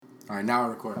All right, now we're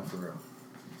recording for real.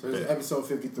 So this is episode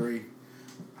 53,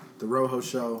 The Rojo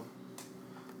Show.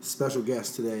 Special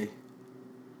guest today,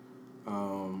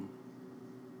 my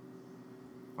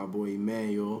boy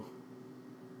Emmanuel,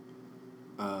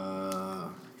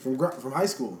 from high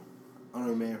school. I don't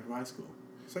know Emmanuel from high school.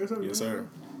 Say something. Yes, sir.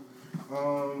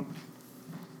 I'm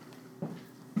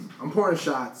pouring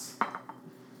shots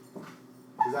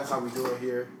because that's how we do it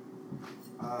here.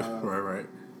 Right.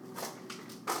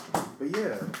 But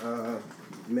yeah,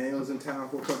 Emmanuel's in town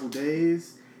for a couple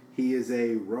days. He is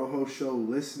a Rojo Show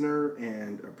listener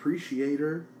and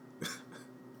appreciator.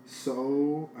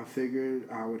 So I figured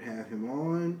I would have him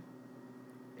on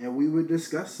and we would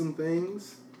discuss some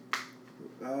things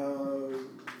in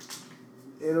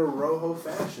a Rojo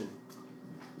fashion.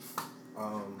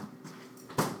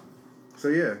 So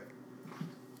yeah.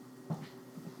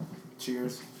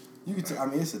 Cheers. You can. I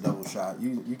mean, it's a double shot.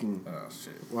 You can. Oh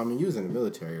shit. Well, I mean, you was in the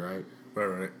military, right?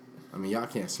 Right. I mean, y'all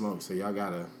can't smoke, so y'all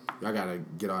gotta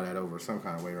get all that over some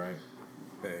kind of way, right?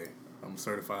 Hey, I'm a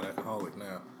certified alcoholic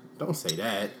now. Don't say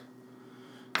that.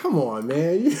 Come on,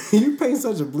 man. You paint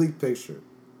such a bleak picture.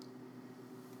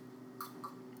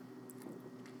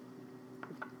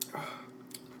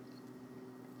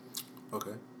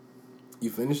 Okay. You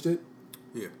finished it?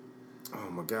 Yeah. Oh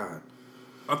my God.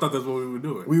 I thought that's what we were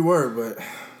doing. We were, but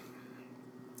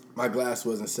my glass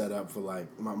wasn't set up for like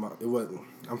it wasn't.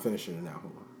 I'm finishing it now.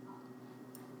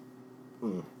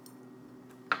 Hold on.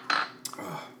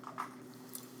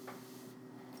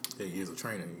 Hey, years of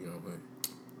training, you know what I mean?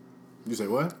 You say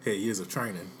what? Hey, years of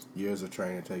training. Years of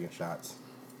training, taking shots.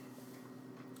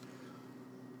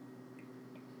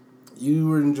 You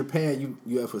were in Japan.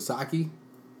 You have for sake?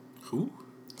 Who?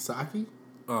 Sake?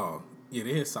 Oh, yeah,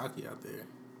 they had sake out there.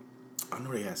 I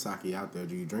know they had sake out there.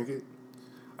 Do you drink it?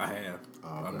 I have.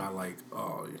 Oh, okay. I'm not like,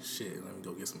 oh, shit, let me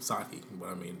go get some sake. But,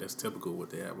 I mean, that's typical what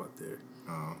they have out there.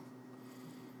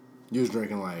 You was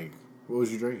drinking like, what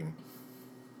was you drinking?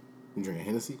 You drinking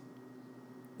Hennessy?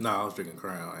 No, I was drinking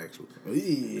Crown, actually.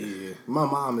 Yeah. My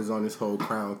mom is on this whole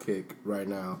Crown kick right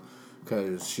now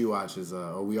because she watches,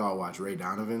 we all watch Ray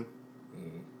Donovan.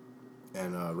 Mm-hmm.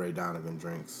 And Ray Donovan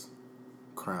drinks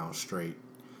Crown straight.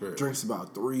 Right. Drinks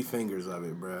about 3 fingers of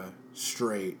it, bruh.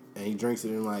 Straight. And he drinks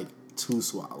it in like 2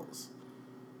 swallows.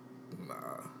 Nah.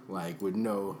 Like with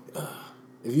no...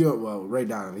 Ray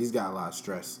Donovan, he's got a lot of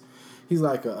stress. He's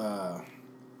like a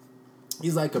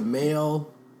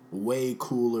male, way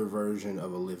cooler version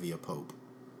of Olivia Pope.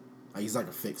 Like he's like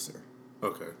a fixer.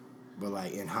 Okay. But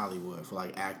like in Hollywood for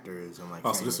like actors and like.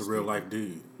 Oh, so this is a real life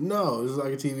dude? No, this is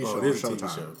like a TV show. Oh, it is a Showtime.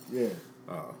 TV show. Yeah.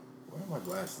 Oh. Where are my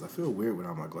glasses? I feel weird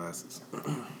without my glasses.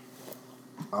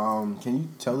 Can you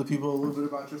tell the people a little bit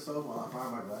about yourself while I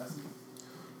find my glasses?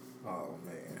 Oh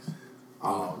man.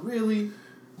 Oh, really?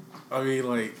 I mean,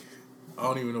 like, I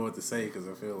don't even know what to say because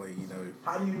I feel like, you know.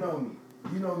 How do you know me?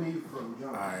 You know me from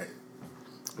Jones. All right.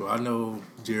 Well, I know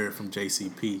Jared from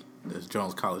JCP. That's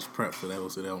Jones College Prep, for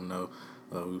those that don't know.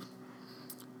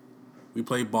 We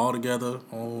played ball together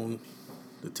on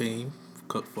the team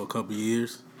for a couple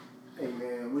years. Hey,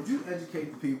 man, would you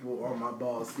educate the people on my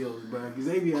ball skills, bro? Because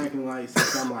they be acting like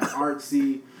since I'm like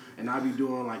artsy and I be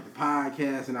doing like the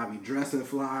podcast and I be dressing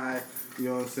fly, you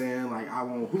know what I'm saying? Like I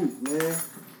won't hoop, man.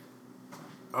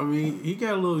 I mean, he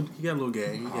got a little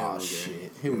game. Oh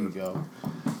shit! Here we go.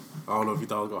 I don't know if you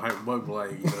thought I was gonna hype him up, but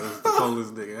like, you know, it's the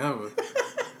coldest nigga ever.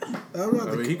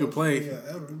 I mean, he could play.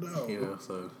 Ever know. You know,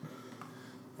 so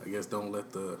I guess don't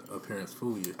let the appearance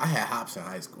fool you. I had hops in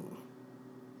high school.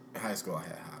 In high school, I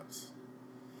had hops.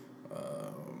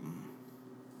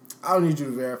 I don't need you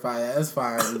to verify that. That's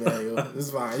fine, Emmanuel. It's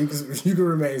fine. You can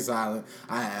remain silent.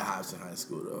 I had hops in high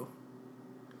school though.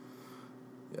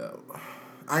 Yo,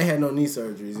 I ain't had no knee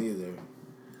surgeries either.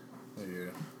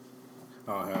 Yeah.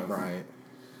 I'll have Bryant.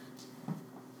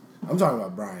 I'm talking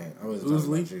about Bryant. I wasn't talking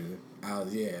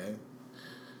about you.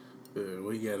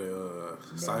 Well, he got a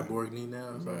cyborg knee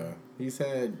now. So. He's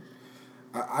had.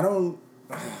 I don't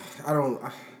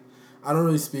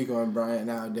really speak on Bryant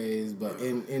nowadays, but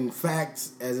in fact,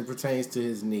 as it pertains to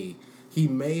his knee, he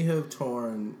may have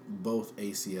torn both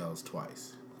ACLs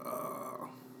twice.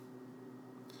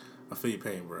 I feel your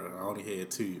pain, bro. I only had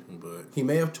 2, but he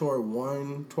may have torn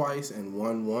one twice and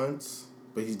one once,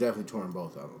 but he's definitely torn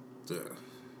both of them. Yeah.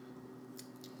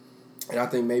 And I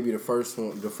think maybe the first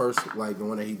like the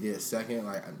one that he did second,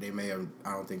 like they may have.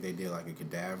 I don't think they did like a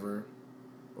cadaver,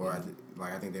 or I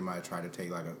think they might have tried to take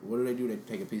like a. What do? They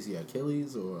take a piece of your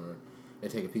Achilles, or they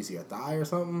take a piece of your thigh or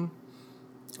something.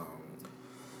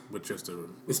 But just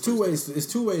it's two ways. It's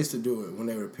 2 ways to do it when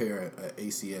they repair an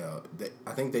ACL.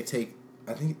 I think they take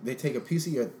a piece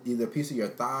of either a piece of your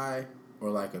thigh or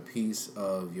like a piece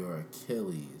of your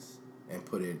Achilles and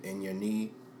put it in your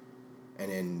knee, and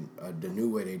then the new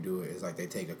way they do it is like they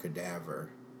take a cadaver,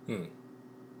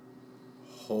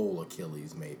 whole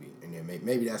Achilles maybe, and then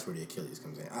maybe that's where the Achilles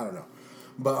comes in. I don't know,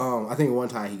 but I think one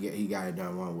time he got it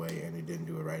done one way and they didn't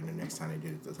do it right, and the next time they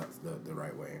did it the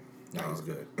right way. Now he's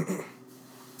good.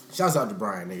 Shouts out to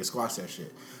Brian, nigga, squash that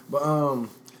shit. But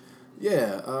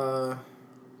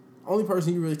only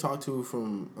person you really talk to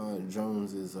from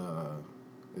Jones is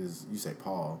you say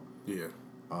Paul. Yeah.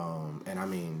 And I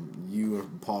mean, you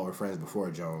and Paul were friends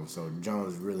before Jones, so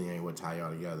Jones really ain't what tie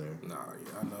y'all together. Nah,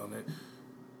 yeah, I know that.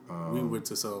 We went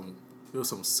to some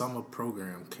summer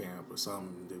program camp or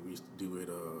something that we used to do at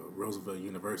Roosevelt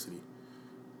University,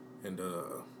 and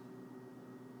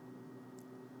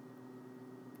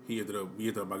we ended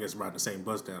up I guess riding the same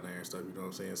bus down there and stuff. You know what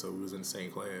I'm saying? So we was in the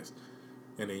same class,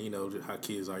 and then just how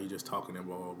kids are, you just talking and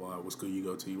blah blah blah. What school you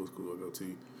go to? What school I go to?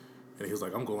 And he was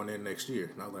like, I'm going in next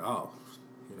year, and I was like, oh,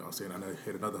 you know what I'm saying? I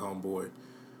had another homeboy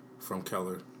from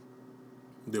Keller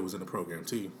that was in the program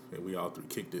too, and we all three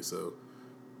kicked it. So,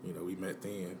 we met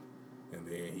then, and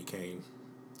then he came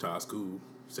to our school,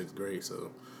 6th grade.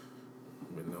 So,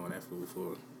 I've been knowing that fool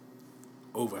for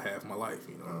over half my life.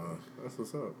 That's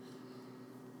what's up.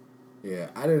 Yeah,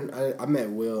 I met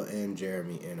Will and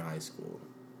Jeremy in high school.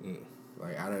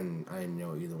 Like I didn't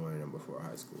know either one of them before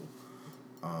high school.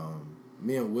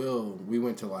 Me and Will, we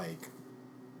went to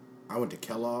I went to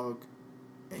Kellogg,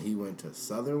 and he went to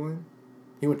Sutherland.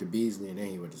 He went to Beasley, and then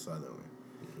he went to Sutherland.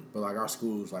 But our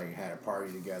schools had a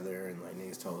party together, and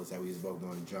niggas told us that we was both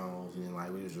going to Jones, and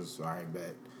then we was just alright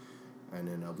bet, and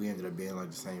then we ended up being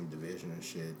the same division and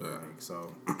shit.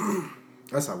 So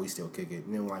that's how we still kick it.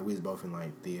 And then we was both in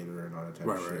theater and all that type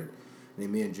of shit. And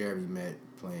then me and Jeremy met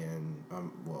playing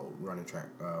running track,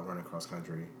 running cross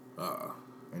country.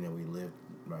 And then we lived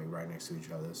right next to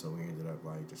each other, so we ended up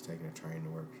just taking a train to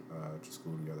work to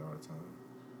school together all the time.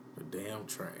 The damn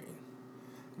train,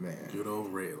 man. Good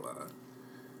old red line.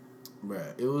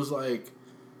 Bruh, it was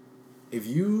if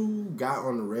you got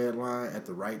on the red line at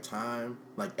the right time,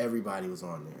 everybody was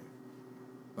on there.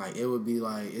 It would be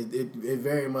it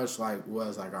very much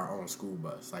was our own school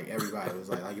bus. Everybody was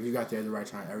if you got there at the right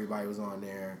time, everybody was on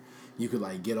there. You could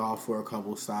get off for a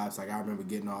couple stops. I remember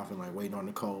getting off and waiting on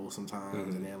Nicole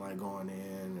sometimes, and then going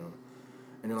in,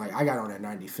 and then I got on at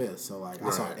 95th, so I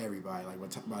saw everybody.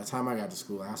 By the time I got to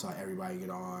school, I saw everybody get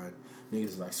on.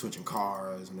 Niggas was switching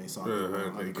cars, and they saw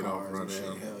other cars and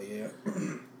shit. Hell yeah.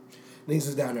 Niggas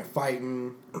was down there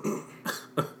fighting,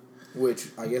 which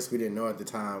I guess we didn't know at the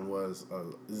time was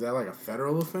is that a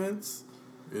federal offense?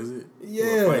 Is it?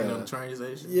 Yeah. Fighting on the train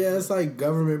station? Yeah, it's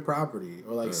government property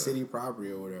or city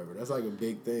property or whatever. That's a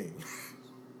big thing.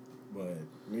 But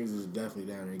niggas was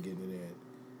definitely down there getting it in.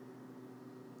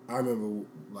 I remember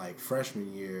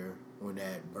freshman year when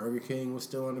that Burger King was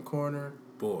still in the corner.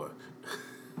 Boy.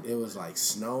 It was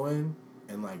snowing,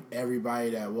 and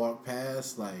everybody that walked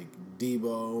past,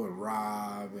 Debo and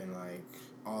Rob and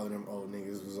all of them old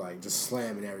niggas was just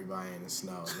slamming everybody in the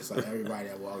snow. Just everybody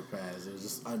that walked past, it was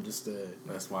just understood.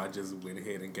 That's why I just went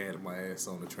ahead and got my ass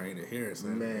on the train at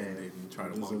Harrison. Man, and didn't try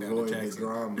to walk down to Jackson. The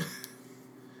drama.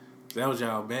 That was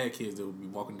y'all bad kids that would be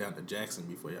walking down to Jackson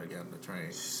before y'all got on the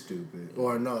train. Stupid.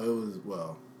 Or no, it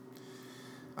was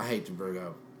I hate to bring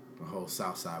up the whole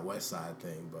South Side West Side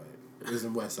thing, but it was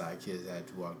some West Side kids that had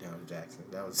to walk down to Jackson.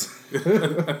 That was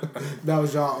that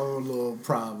was y'all own little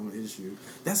problem issue.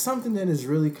 That's something that has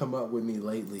really come up with me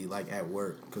lately, at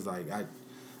work, because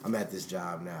I'm at this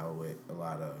job now with a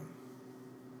lot of.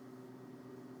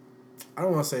 I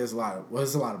don't want to say it's a lot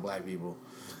of black people.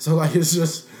 So it's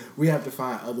just we have to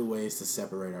find other ways to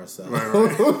separate ourselves. Right.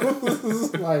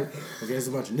 It's okay, it's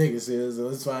a bunch of niggas here, so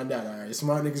let's find out. All right,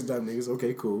 smart niggas, dumb niggas.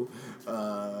 Okay, cool.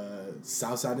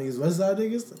 South side niggas, West side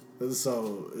niggas.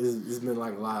 So it's been a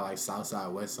lot of South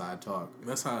side, West side talk.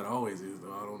 That's how it always is,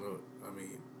 though. I don't know. I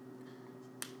mean,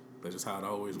 that's just how it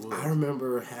always was. I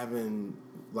remember having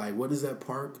what is that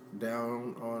park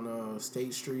down on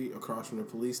State Street across from the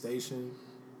police station?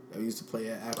 I used to play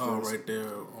at after. Oh, right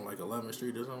there on 11th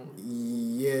Street or something?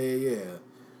 Yeah.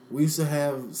 We used to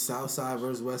have Southside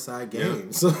versus Westside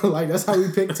games. Yeah. So, that's how we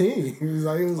picked teams. It was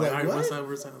what? Westside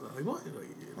versus Southside. What?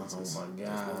 Oh, my God.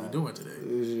 That's what we doing today.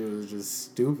 It was just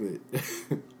stupid.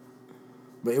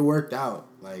 But it worked out.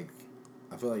 I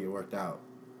feel it worked out.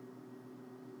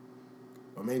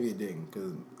 Or maybe it didn't,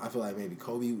 because I feel maybe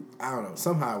Kobe, I don't know.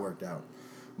 Somehow it worked out.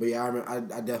 But yeah, I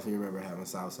definitely remember having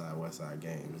Southside, Westside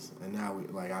games, and now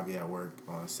I'll be at work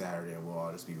on Saturday and we'll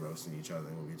all just be roasting each other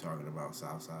and we'll be talking about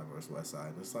Southside versus Westside.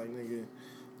 And it's nigga,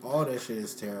 all that shit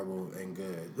is terrible and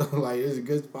good. There's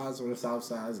good spots on the South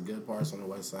Side, there's good parts on the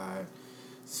West Side.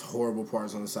 It's horrible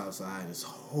parts on the south side. It's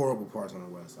horrible parts on the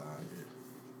west side. Yeah.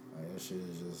 Like, that shit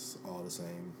is just all the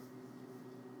same.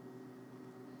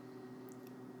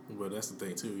 But that's the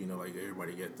thing too, you know, like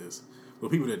everybody get this.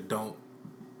 But people that don't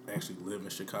actually live in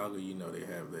Chicago, you know, they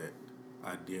have that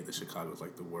idea that Chicago's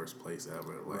like the worst place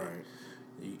ever. Like, right.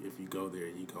 If you go there,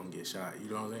 you gonna get shot. You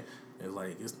know what I'm saying? It's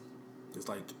like it's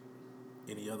like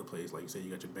any other place. Like you said,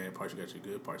 you got your bad parts, you got your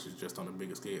good parts. It's just on a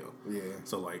bigger scale. Yeah.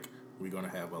 So like we're gonna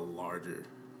have a larger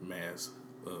mass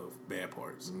of bad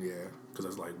parts. Yeah. Because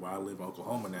it's like where I live in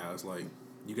Oklahoma now, it's like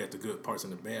you got the good parts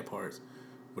and the bad parts.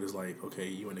 But it's like, okay,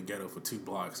 you in the ghetto for 2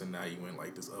 blocks, and now you in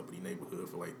like this uppity neighborhood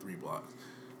for like 3 blocks,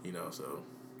 you know. So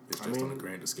it's just on a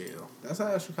grander scale. That's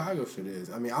how Chicago shit is.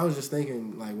 I mean, I was just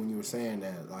thinking like when you were saying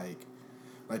that, like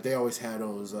they always had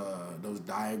those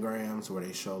diagrams where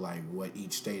they show like what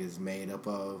each state is made up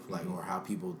of, like or how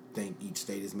people think each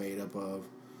state is made up of.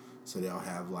 So they'll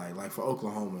have like for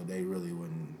Oklahoma, they really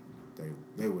wouldn't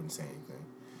they wouldn't say anything.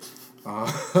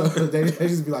 They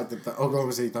just be like the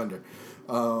Oklahoma City Thunder.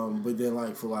 But then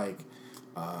like for like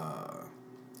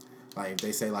if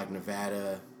they say like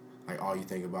Nevada, like all you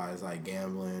think about is like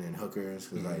gambling and hookers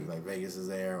because like Vegas is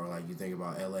there, or like you think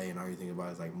about LA and all you think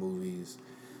about is like movies,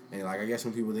 and like I guess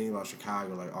when people think about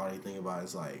Chicago, like all they think about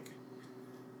is like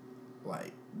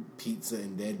pizza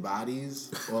and dead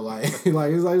bodies, or like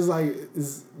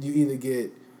it's you either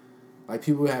get. Like,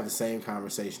 people have the same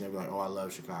conversation. They'll be like, oh, I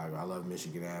love Chicago. I love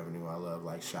Michigan Avenue. I love,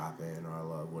 like, shopping, or I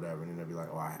love whatever. And then they'll be like,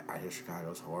 oh, I hear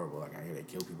Chicago's horrible. Like, I hear they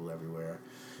kill people everywhere.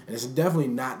 And it's definitely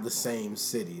not the same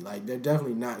city. Like, they're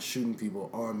definitely not shooting people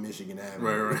on Michigan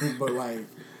Avenue. Right. But, like,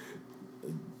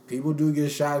 people do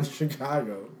get shot in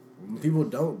Chicago. People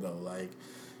don't, though. Like,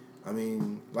 I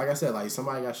mean, like I said, like,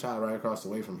 somebody got shot right across the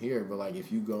way from here. But, like, if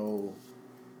you go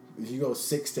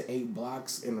 6 to 8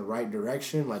 blocks in the right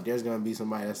direction, like there's gonna be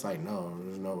somebody that's like, no,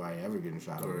 there's nobody ever getting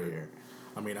shot over here.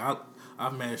 I mean,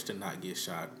 I've managed to not get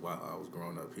shot while I was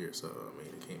growing up here, so I mean,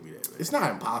 it can't be that bad. It's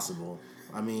not impossible.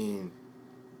 I mean,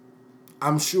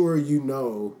 I'm sure you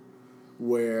know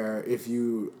where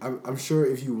I'm sure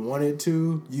if you wanted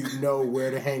to, you know where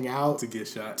to hang out to get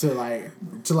shot to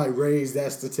raise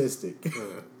that statistic.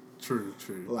 True.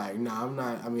 Like, nah, I'm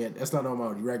not. I mean, that's not on my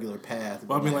regular path.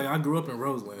 But I mean, like, I grew up in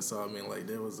Roseland, so I mean, like,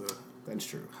 there was a that's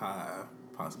true high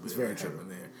possibility very that true. happened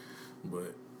there.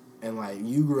 But and like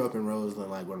you grew up in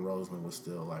Roseland, like when Roseland was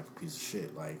still like a piece of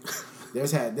shit. Like,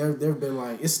 there've been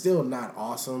like it's still not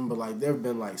awesome, but like there've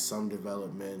been like some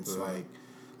developments, like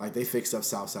they fixed up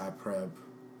Southside Prep,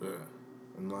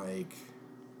 and like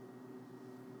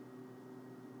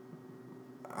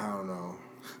I don't know.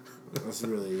 That's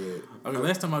really it. I mean,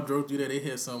 last time I drove through there, they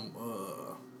had something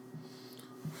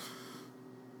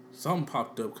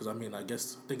popped up because I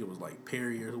think it was like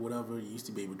Perry or whatever. You used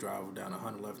to be able to drive down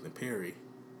 111th and Perry.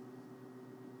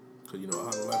 Because,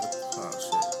 111th... Oh,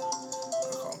 shit.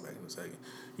 I'll call him back in a second.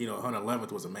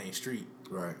 111th was a main street.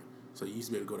 Right. So you used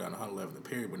to be able to go down 111th and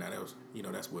Perry, but now that was,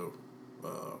 that's where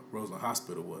Roseland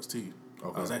Hospital was, too.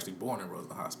 Okay. I was actually born in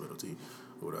Roseland Hospital, too,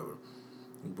 or whatever.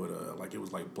 But, it was,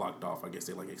 blocked off. I guess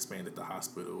they, expanded the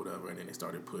hospital or whatever, and then they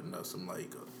started putting up some,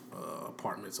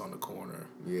 apartments on the corner.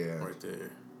 Yeah. Right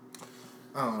there.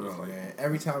 I don't know, man.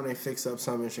 Every time they fix up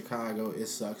something in Chicago, it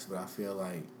sucks, but I feel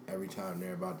like every time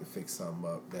they're about to fix something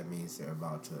up, that means they're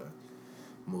about to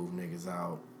move niggas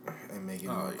out and make it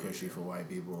more cushy for white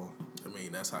people. I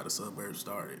mean, that's how the suburbs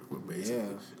started,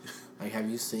 basically. Yeah. Have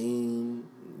you seen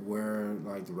where,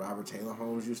 the Robert Taylor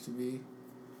homes used to be?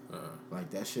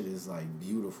 That shit is,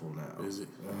 beautiful now. Is it?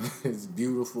 It's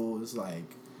beautiful. It's,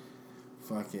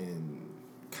 fucking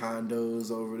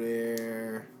condos over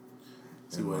there.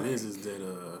 See, what it is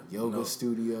that... yoga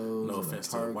studios. No offense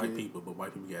to white people, but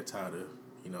white people get tired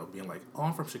of, being like, oh,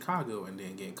 I'm from Chicago, and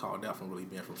then getting called out from really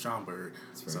being from Schaumburg.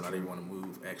 So now they want to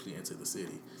move actually into the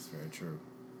city. It's very true.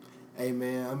 Hey,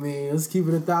 man, I mean, let's keep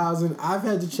it 1,000. I've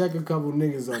had to check a couple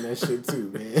niggas on that shit, too,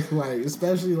 man.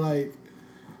 Especially,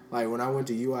 when I went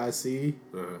to UIC,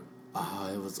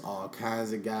 it was all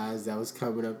kinds of guys that was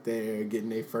coming up there, getting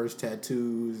their first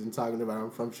tattoos and talking about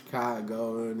I'm from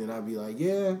Chicago. And then I'd be like,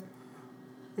 yeah,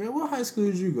 what high school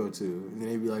did you go to? And then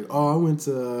they'd be like, oh, I went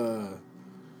to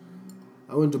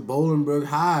Bolingbrook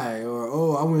High,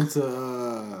 or I went to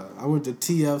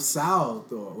TF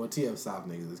South, or TF South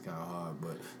niggas is kind of hard,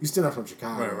 but you still not from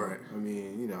Chicago. Right. I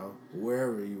mean,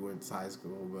 wherever you went to high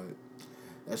school, but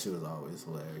that shit was always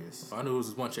hilarious. I knew it was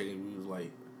this one chick, and we was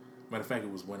like, matter of fact,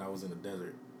 it was when I was in the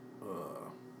desert,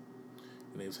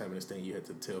 and they was having this thing you had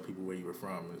to tell people where you were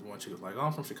from. And this one chick was like, oh,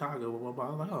 I'm from Chicago, blah, blah, blah. I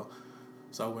was like, oh.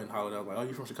 So I went and hollered out, like, oh,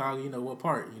 you from Chicago? What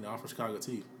part? I'm from Chicago,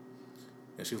 too.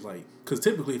 And she was like, because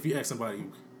typically if you ask somebody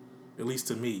at least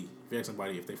to me, if you ask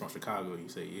somebody if they from Chicago, you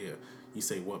say yeah. You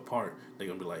say what part, they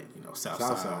gonna be like, South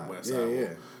side, West side. Yeah.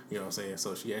 You know what I'm saying?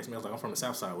 So she asked me, I was like, I'm from the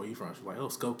South side. Where you from? She's like, oh,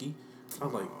 Skokie. I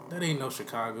was like, that ain't no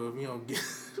Chicago. If you don't get,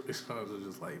 I was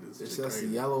just like, this. It's just the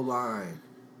yellow line.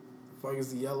 The fuck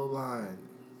is the yellow line?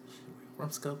 From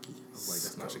Skokie. I was like,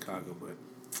 that's not Chicago, but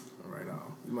all right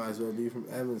on. You might as well be from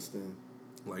Evanston.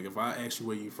 Like, if I ask you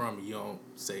where you from and you don't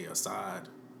say a side,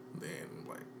 then,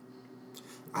 like...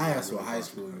 I asked what high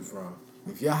school you from.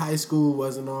 If your high school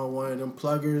wasn't on one of them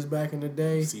pluggers back in the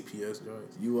day... CPS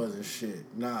joints? You wasn't shit.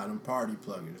 Nah, them party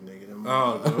pluggers, nigga. Them,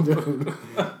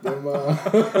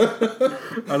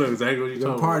 I know exactly what you're talking about.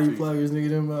 Them party pluggers, nigga.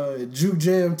 Them Juke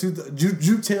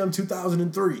Jam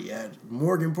 2003 at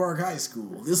Morgan Park High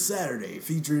School this Saturday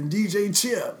featuring DJ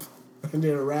Chip. And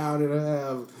then around it'll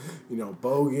have,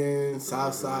 Bogan,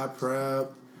 Southside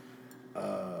Prep,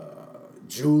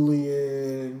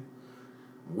 Julian,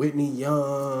 Whitney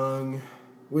Young.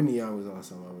 Whitney Young was on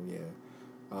some of them, yeah.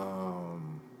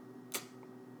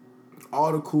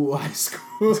 All the cool high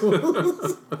schools.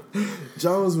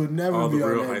 Jones would never all be the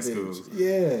on real that high bitch. schools.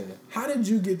 Yeah. How did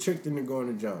you get tricked into going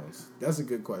to Jones? That's a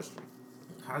good question.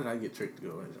 How did I get tricked to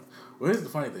go to Jones? Well, here's the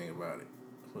funny thing about it.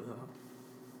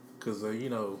 Because,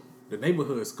 the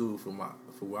neighborhood school for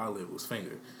where I live was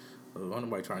Finger. Wasn't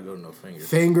nobody trying to go to no Finger.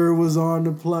 Finger was on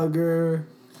the plugger.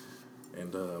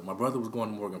 And my brother was going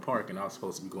to Morgan Park, and I was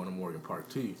supposed to be going to Morgan Park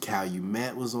too.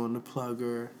 Calumet was on the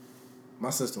plugger. My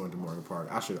sister went to Morgan Park.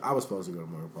 I was supposed to go to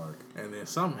Morgan Park. And then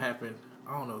something happened.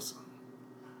 I don't know.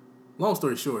 Long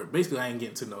story short, basically I ain't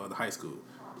getting to no other high school.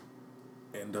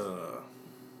 And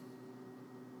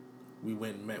we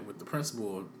went and met with the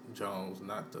principal of Jones,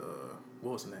 not the,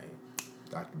 what was her name?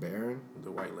 Dr. Barron?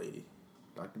 The white lady.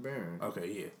 Dr. Barron.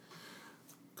 Okay, yeah.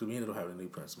 Because we ended up having a new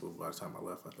principal by the time I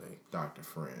left, I think. Dr.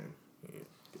 Friend. Yeah.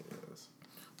 Yes.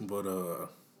 But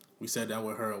we sat down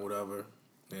with her and whatever.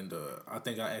 And I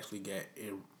think I actually got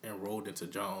enrolled into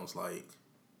Jones like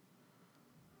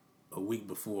a week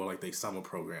before like they summer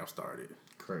program started.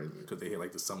 Crazy. Because they had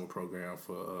like the summer program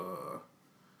for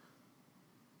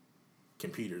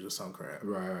computers or some crap.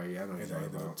 Right. Yeah, I know what you're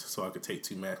talking about. So I could take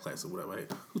 2 math classes or whatever. Hey,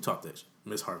 who taught that shit?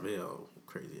 Miss Harvell,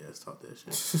 crazy ass, taught that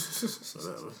shit.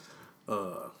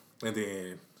 Whatever. And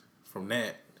then from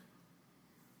that,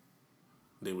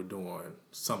 they were doing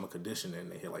summer conditioning.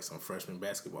 They had like some freshman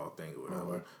basketball thing or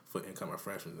whatever for incoming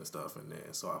freshmen and stuff. And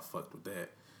then so I fucked with that.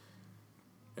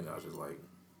 And I was just like,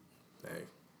 hey.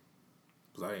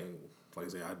 Because I ain't, like I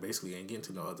said, I basically ain't getting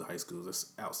to no other high schools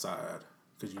that's outside.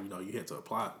 Because, you had to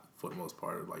apply for the most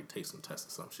part, like take some tests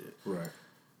or some shit. Right.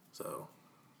 So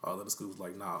all of the schools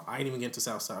like, nah, I ain't even getting to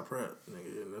Southside Prep.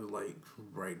 Nigga. And it was like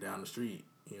right down the street.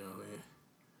 You know what I mean?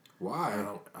 Why?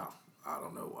 I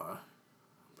don't know why.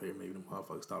 Maybe the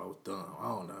motherfuckers thought I was dumb. I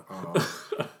don't know.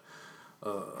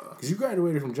 Because you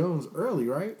graduated from Jones early,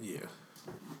 right? Yeah.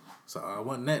 So I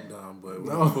wasn't that dumb, but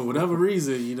for whatever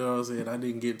reason, you know what I'm saying, I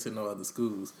didn't get to no other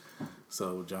schools.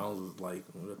 So Jones was like,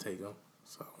 we'll take them.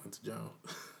 So I went to Jones.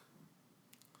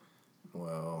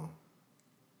 Well,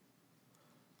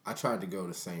 I tried to go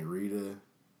to St. Rita.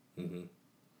 Mm-hmm.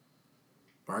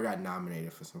 Or I got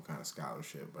nominated for some kind of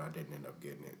scholarship, but I didn't end up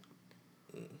getting it.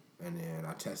 Mm. And then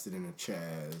I tested in the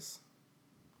Chaz.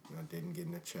 And I didn't get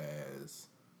in the Chaz.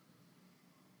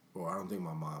 Well, I don't think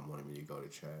my mom wanted me to go to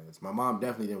Chaz. My mom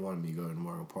definitely didn't want me to go to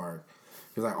Morgan Park.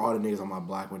 Because, like, all the niggas on my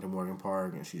block went to Morgan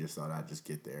Park, and she just thought I'd just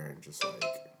get there and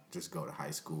just go to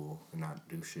high school and not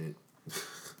do shit.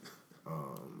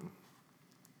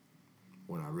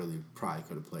 When I really probably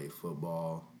could have played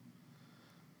football.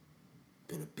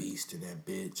 Been a beast in that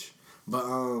bitch. But,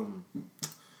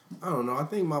 I don't know. I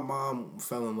think my mom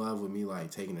fell in love with me,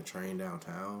 like, taking the train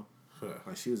downtown.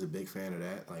 Like, she was a big fan of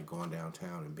that, like, going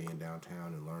downtown and being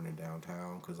downtown and learning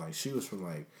downtown. Because, like, she was from,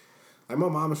 like, my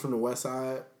mom is from the West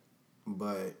Side,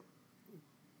 but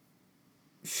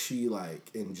she,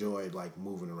 like, enjoyed, like,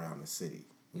 moving around the city.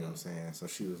 You know what I'm saying? So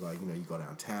she was like, you go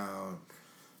downtown,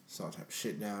 saw type of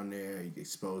shit down there, you get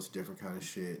exposed to different kind of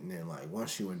shit. And then, like,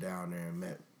 once she went down there and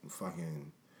met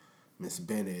fucking Miss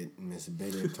Bennett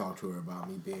talked to her about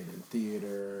me being in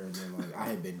theater, and then like I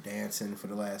had been dancing for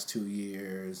the last 2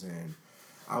 years, and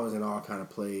I was in all kind of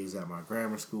plays at my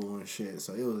grammar school and shit.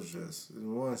 So it was just,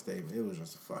 in one statement, it was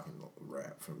just a fucking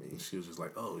rap for me. She was just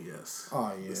like, oh yes,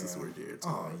 oh yeah, this is where you're at.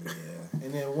 Oh yeah.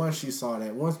 And then once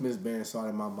Miss Bennett saw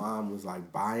that my mom was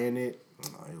like buying it,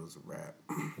 it was a rap.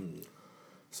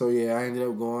 So, yeah, I ended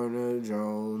up going to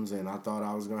Jones, and I thought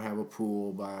I was going to have a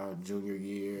pool by junior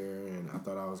year, and I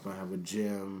thought I was going to have a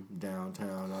gym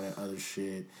downtown, all that other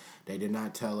shit. They did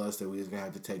not tell us that we was going to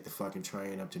have to take the fucking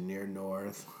train up to near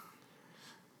north.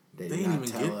 They didn't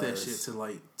even get that shit till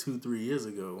like 2-3 years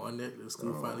ago. One day the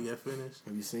school finally got finished.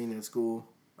 Have you seen that school?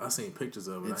 I seen pictures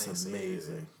of it. It's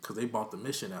amazing. Because they bought the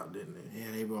mission out, didn't they?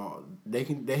 Yeah,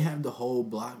 they have the whole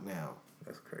block now.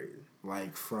 That's crazy.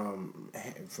 Like from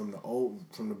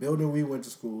the building we went to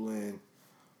school in,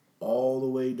 all the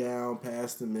way down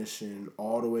past the mission,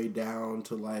 all the way down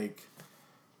to like.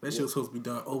 That shit was supposed to be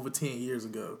done over 10 years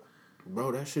ago.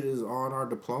 Bro, that shit is on our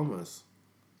diplomas.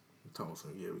 Told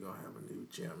some, yeah, we're gonna have a new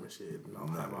gym and shit, and I'll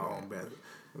have our own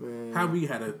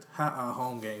basketball. How our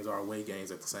home games are away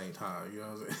games at the same time, you know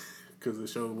what I'm saying? Because the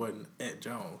show wasn't at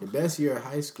Jones. The best year of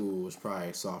high school was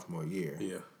probably sophomore year.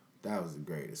 Yeah. That was the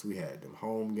greatest. We had them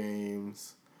home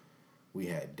games, we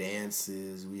had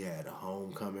dances, we had a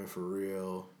homecoming for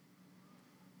real.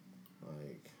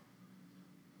 Like,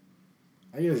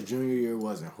 I guess junior year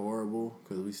wasn't horrible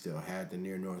because we still had the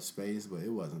near north space, but it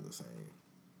wasn't the same.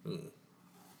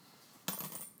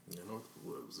 You know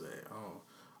what was that?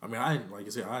 I mean, like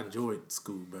you said, I enjoyed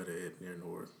school better at near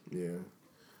north. Yeah.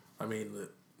 I mean, the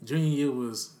junior year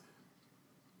was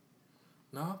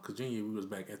because junior year we was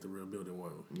back at the real building,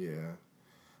 wasn't we? Yeah,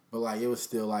 but like it was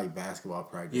still like basketball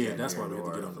practice. Yeah, that's why we had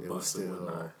to get on the bus and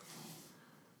whatnot.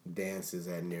 Dances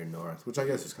at near north, which I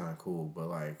guess is kind of cool, but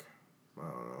like I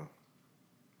don't know,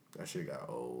 that shit got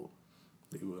old.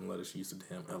 They wouldn't let us use the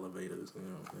damn elevators. You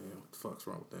know what I'm saying? What the fuck's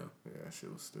wrong with them? Yeah, that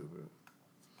shit was stupid.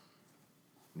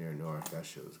 Near north, that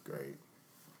shit was great.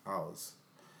 I was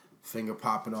finger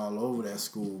popping all over that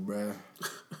school, bruh.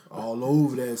 All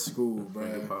over that school, bruh.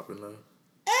 Finger popping, though.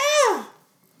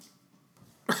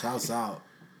 Shouts out.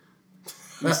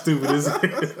 You stupid as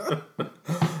hell.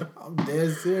 I'm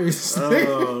dead serious.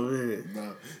 Oh, man.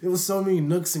 No, it was so many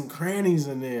nooks and crannies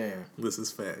in there. This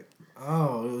is fact.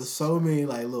 Oh, it was so many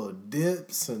like little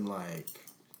dips and like,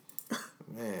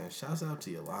 man, shouts out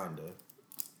to Yolanda.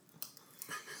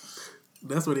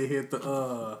 That's where they hit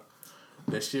the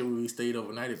that shit when we stayed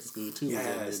overnight at the school too.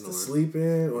 Yeah, the sleep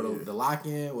in or the lock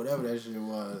in, whatever that shit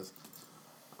was.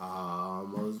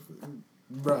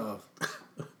 Bro,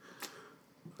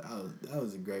 that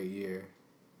was a great year.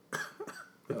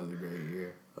 That was a great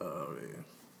year. Oh man.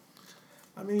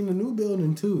 I mean the new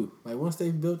building too. Like once they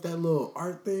built that little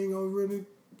art thing over in it.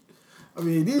 I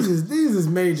mean these is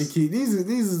major key. These is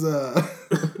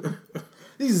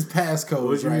These is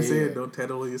passcodes right here. Don't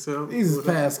tattle on yourself? These is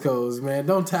passcodes, man.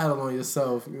 Don't tattle on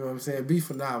yourself. You know what I'm saying? Be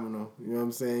phenomenal. You know what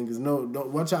I'm saying? Because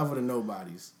don't watch out for the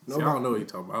nobodies. See, I don't know what you're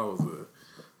talking about. I was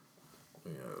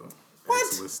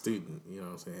excellent student. You know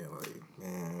what I'm saying? Like,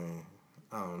 man,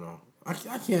 I don't know. I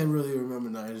can't really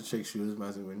remember none of the chicks she was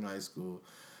messing with in high school,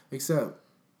 except,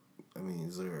 I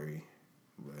mean, Zuri.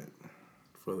 But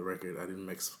for the record, I didn't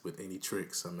mix with any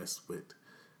tricks. I messed with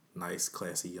nice,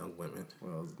 classy young women.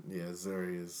 Well, yeah,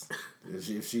 Zuri is.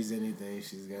 If she's anything,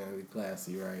 she's gonna be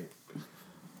classy, right?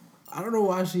 I don't know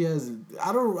why she has.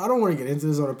 I don't want to get into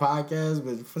this on a podcast,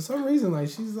 but for some reason, like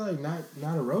she's like not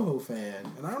a Rojo fan,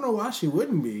 and I don't know why she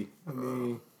wouldn't be. I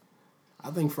mean, I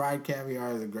think fried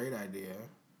caviar is a great idea.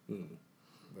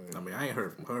 But, I mean, I ain't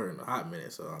heard from her in a hot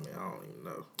minute, so I mean, I don't even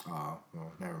know. Oh,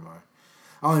 well, never mind.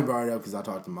 I only brought it up because I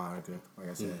talked to Monica. Like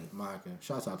I said, Monica.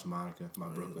 Shouts out to Monica, my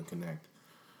Brooklyn Connect.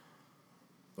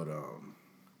 But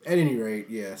at any rate,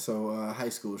 yeah. So high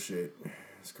school shit,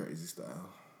 it's crazy style.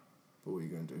 But what are you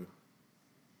gonna do?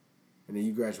 And then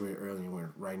you graduated early and you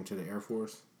went right into the Air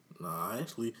Force? Nah,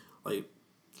 actually, like,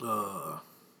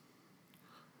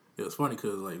 it was funny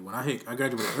because, like, when I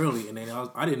graduated early and then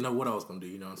I didn't know what I was going to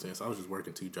do, you know what I'm saying? So I was just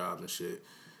working 2 jobs and shit.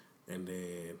 And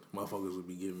then motherfuckers would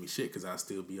be giving me shit because I'd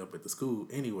still be up at the school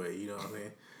anyway, you know what I'm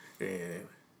saying? And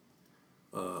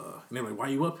they were like, why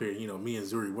you up here? You know, me and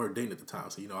Zuri were dating at the time.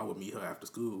 So, you know, I would meet her after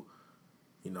school,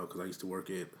 you know, because I used to work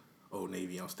at Old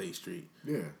Navy on State Street.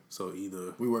 Yeah. So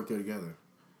either... we worked there together.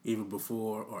 Either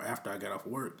before or after I got off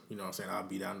work, you know what I'm saying? I'll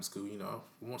be down in school, you know,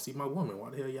 I want to see my woman.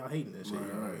 Why the hell y'all hating this shit? Right,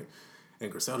 you know? right.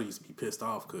 And Griselda used to be pissed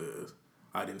off because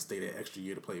I didn't stay that extra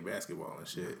year to play basketball and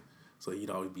shit. So he'd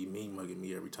always be mean mugging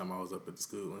me every time I was up at the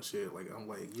school and shit. Like, I'm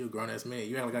like, you're a grown ass man.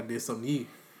 You act like I did something to you.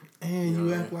 And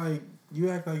you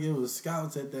act like it was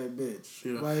scouts at that bitch.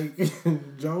 Yeah.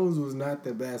 Like Jones was not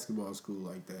that basketball school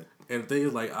like that. And the thing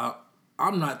is, like,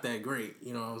 I'm not that great,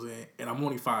 you know what I'm saying? And I'm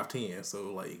only 5'10",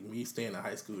 so like me staying in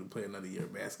high school and play another year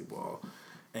of basketball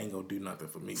ain't gonna do nothing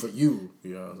for me. For you.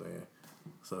 You know what I'm saying?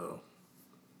 So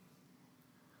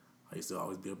I used to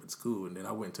always be up at school, and then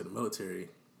I went to the military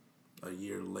a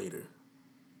year later.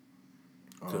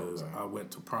 Because I went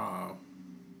to prom.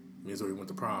 Missouri went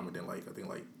to prom, and then like I think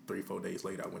like 3-4 days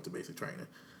later I went to basic training.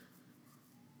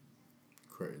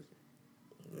 Crazy.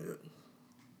 Yeah.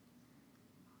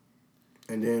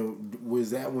 And then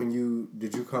was that when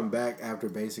did you come back after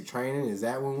basic training? Is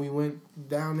that when we went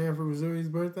down there for Missouri's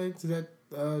birthday to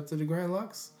that to the Grand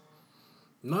Lux?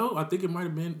 No, I think it might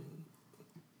have been.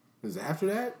 Was it after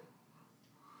that?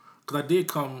 Because I did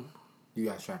come. You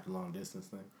guys tried the long distance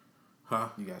thing? Huh?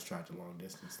 You guys tried the long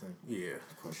distance thing? Yeah.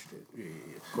 Of course you did.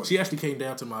 Yeah. She actually came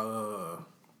down to my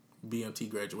BMT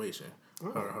graduation.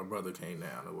 Oh. Her brother came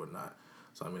down or whatnot.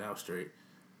 So, I mean, that was straight.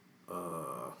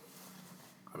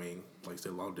 I mean, like I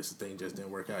said, long distance thing just didn't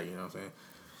work out, you know what I'm saying?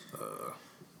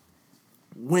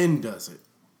 When does it?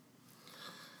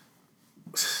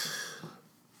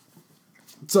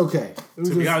 It's okay.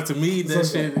 To be honest, to me, that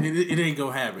shit, it ain't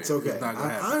gonna happen. It's okay. It's not gonna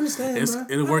happen. I understand, bro.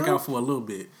 It'll work out for a little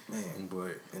bit. Man.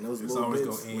 But and those it's little always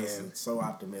bits, gonna end. listen, so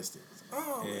optimistic.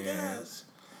 Oh, my gosh.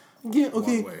 Yeah,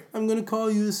 okay. I'm gonna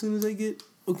call you as soon as I get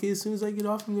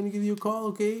off. I'm gonna give you a call.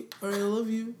 Okay. All right. I love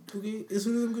you. Okay. As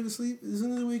soon as I'm gonna sleep, as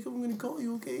soon as I wake up, I'm gonna call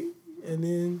you. Okay. And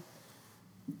then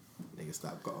nigga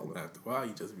stop calling. After a while,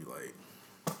 you just be like,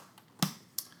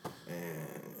 man,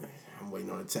 I'm waiting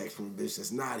on a text from a bitch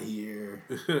that's not here.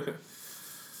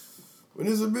 When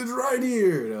there's a bitch right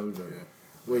here. That was joking.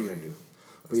 What are you gonna do?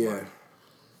 But yeah.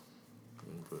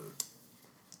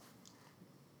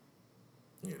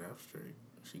 Yeah, that was straight.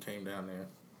 She came down there.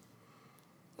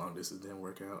 Long distance didn't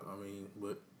work out. I mean,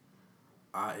 but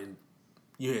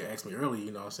you had asked me earlier,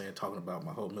 you know what I'm saying, talking about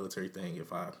my whole military thing,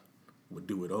 if I would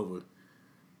do it over.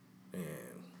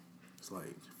 And it's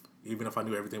like, even if I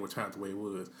knew everything would turn out the way it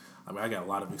was, I mean, I got a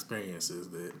lot of experiences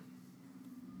that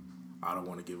I don't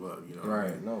want to give up, you know what I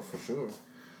mean? No, for sure.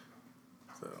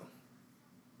 So,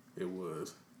 it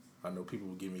was. I know people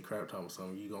would give me crap talking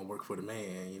something, you gonna work for the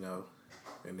man, you know.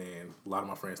 And then a lot of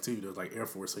my friends too, there's like Air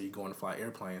Force, so you going to fly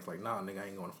airplanes. Like, nah, nigga, I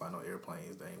ain't going to fly no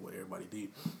airplanes. That ain't what everybody do.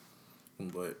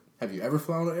 But have you ever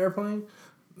flown an airplane?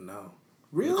 No.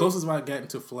 Really? The closest I got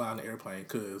into flying an airplane,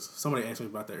 because somebody asked me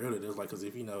about that earlier. There's like, because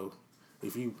if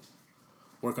you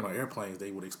working on airplanes,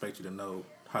 they would expect you to know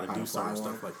how to do certain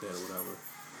stuff like that or whatever.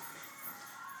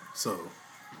 So,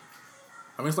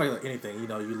 I mean, it's like anything, you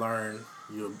know, you learn,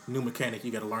 you're a new mechanic,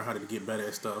 you got to learn how to get better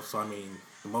at stuff. So, I mean,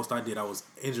 the most I did, I was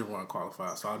engine run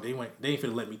qualified. So, they ain't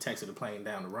finna let me taxi the plane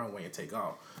down the runway and take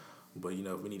off. But, you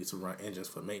know, if we needed to run engines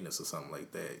for maintenance or something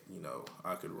like that, you know,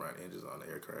 I could run engines on the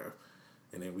aircraft.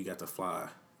 And then we got to fly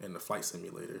in the flight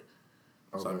simulator.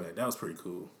 Okay. So, I mean, that was pretty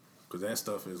cool. Because that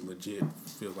stuff is legit,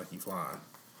 feels like you flying.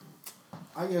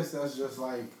 I guess that's just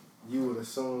like you would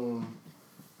assume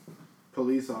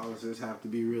police officers have to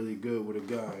be really good with a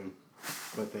gun,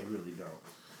 but they really don't.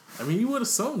 I mean, you would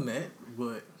assume that,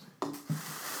 but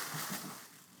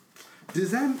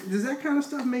does that kind of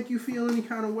stuff make you feel any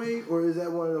kind of way, or is that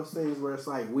one of those things where it's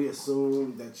like we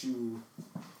assume that you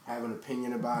have an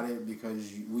opinion about it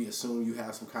because we assume you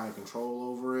have some kind of control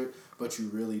over it, but you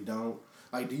really don't?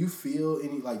 Like, do you feel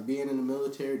any, like, being in the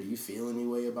military, do you feel any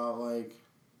way about, like,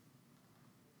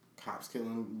 cops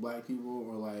killing black people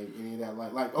or, like, any of that?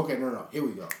 Like okay, no, here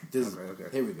we go. Okay.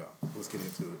 Here we go. Let's get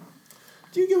into it.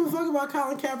 Do you give a fuck about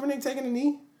Colin Kaepernick taking a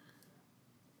knee?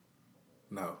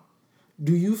 No.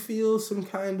 Do you feel some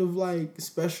kind of, like,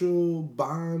 special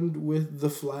bond with the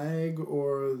flag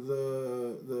or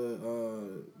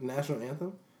the national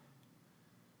anthem?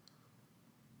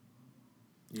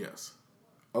 Yes.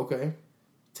 Okay.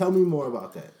 Tell me more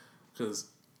about that. Because,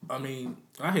 I mean,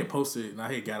 I had posted and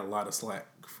I had got a lot of slack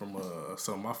from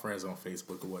some of my friends on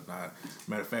Facebook or whatnot.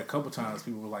 Matter of fact, a couple times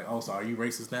people were like, oh, so are you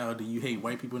racist now? Do you hate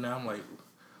white people now? I'm like,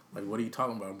 what are you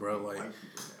talking about, bro?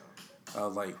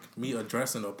 Like, me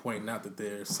addressing or pointing out that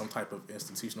there's some type of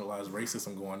institutionalized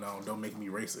racism going on don't make me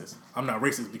racist. I'm not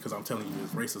racist because I'm telling you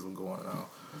there's racism going on.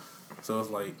 So it's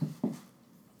like,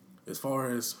 as far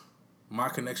as my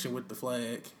connection with the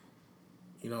flag,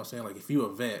 you know what I'm saying? Like, if you're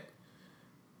a vet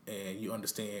and you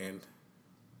understand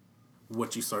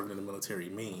what you serving in the military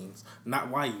means, not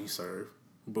why you serve,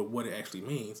 but what it actually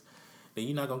means, then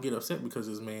you're not going to get upset because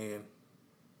this man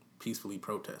peacefully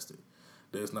protested.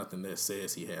 There's nothing that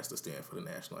says he has to stand for the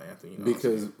national anthem. You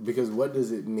know because what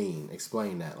does it mean?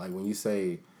 Explain that. Like, when you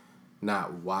say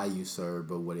not why you serve,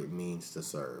 but what it means to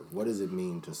serve. What does it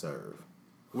mean to serve?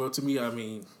 Well, to me, I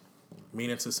mean,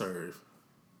 meaning to serve.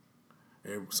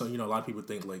 So, you know, a lot of people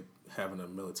think, like, having a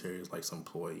military is like some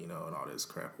ploy, you know, and all this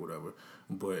crap or whatever.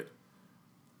 But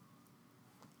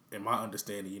in my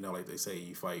understanding, you know, like they say,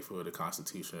 you fight for the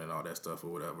Constitution and all that stuff or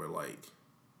whatever. Like,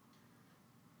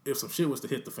 if some shit was to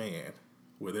hit the fan,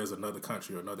 where there's another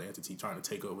country or another entity trying to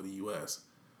take over the U.S.,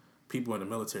 people in the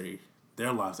military,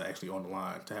 their lives are actually on the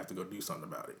line to have to go do something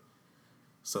about it.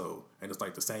 So, and it's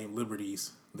like the same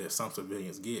liberties that some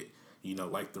civilians get, you know,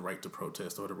 like the right to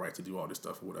protest or the right to do all this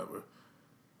stuff or whatever.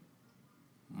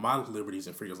 my liberties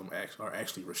and freedoms are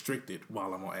actually restricted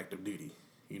while I'm on active duty.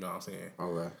 You know what I'm saying?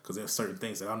 Okay. Because there's certain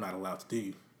things that I'm not allowed to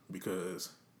do because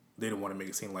they don't want to make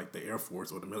it seem like the Air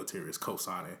Force or the military is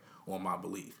co-signing on my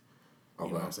belief. You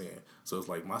know what I'm saying? So it's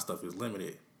like my stuff is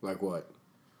limited. Like what?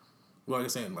 Well, like I'm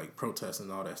saying, like protests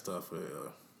and all that stuff.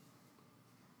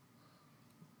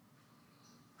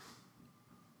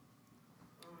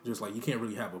 Just like you can't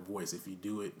really have a voice if you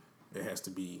do it. It has to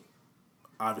be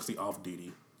obviously off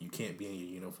duty. You can't be in your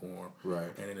uniform. Right.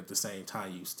 And then at the same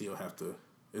time, you still have to.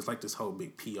 It's like this whole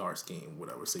big PR scheme,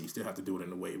 whatever. So you still have to do it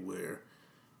in a way where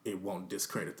it won't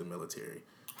discredit the military.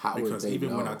 How would because they even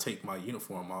know? when I take my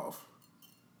uniform off,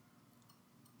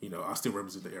 you know, I still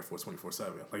represent the Air Force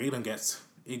 24/7. Like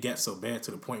it gets so bad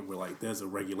to the point where like there's a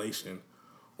regulation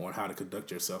on how to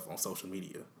conduct yourself on social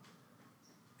media.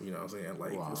 You know what I'm saying?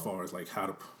 Like Wow. as far as like how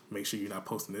to make sure you're not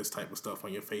posting this type of stuff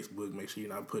on your Facebook, make sure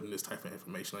you're not putting this type of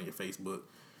information on your Facebook.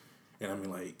 And I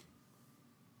mean like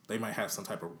they might have some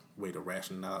type of way to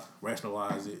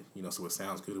rationalize it, you know, so it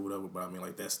sounds good or whatever, but I mean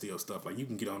like that's still stuff. Like you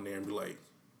can get on there and be like,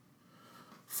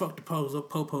 fuck the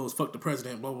popos, fuck the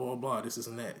president, blah, blah, blah, blah, this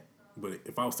and that. But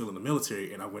if I was still in the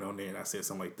military and I went on there and I said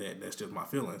something like that, that's just my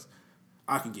feelings,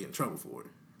 I could get in trouble for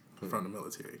it from the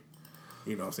military.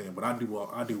 You know what I'm saying? But I do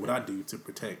what I do to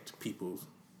protect people's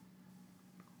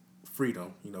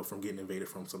freedom, you know, from getting invaded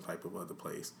from some type of other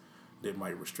place that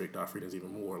might restrict our freedoms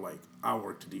even more. Like, I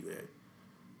work to do that.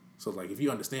 So, like, if you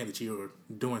understand that you're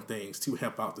doing things to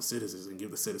help out the citizens and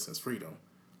give the citizens freedom,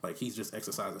 like, he's just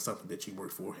exercising something that you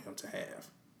work for him to have.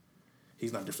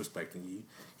 He's not disrespecting you.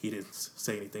 He didn't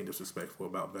say anything disrespectful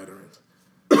about veterans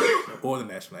or the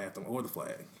national anthem or the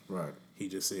flag. Right. He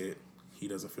just said he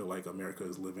doesn't feel like America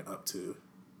is living up to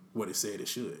what it said it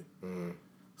should. Mm.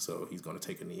 So he's going to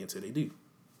take a knee until they do.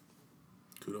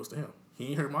 Kudos to him. He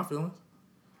ain't hurt my feelings.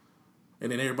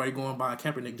 And then everybody going buy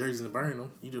Kaepernick jerseys and burning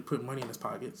them. You just put money in his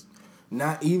pockets.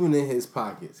 Not even in his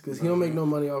pockets, because he don't make no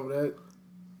money off of that.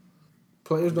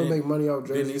 Players don't make money off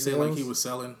jerseys. Then he said like he was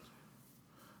selling.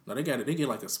 No, they get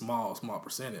like a small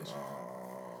percentage.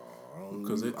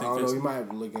 Because I don't know. You might have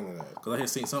to look into that. Because I had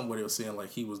seen something where they were saying like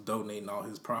he was donating all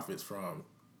his profits from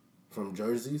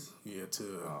jerseys. Yeah, to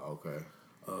okay.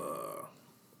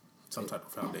 Some type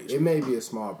of foundation. It may be a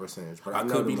small percentage, but I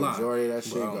know the majority of that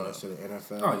shit lying, goes to the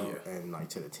NFL and like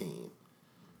to the team.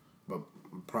 But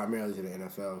primarily to the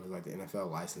NFL, because like the NFL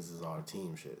licenses all the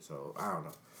team shit. So I don't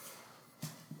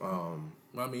know.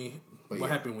 I mean, what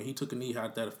happened when he took a knee? How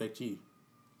did that affect you?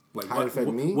 Like, how did it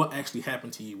affect me? What actually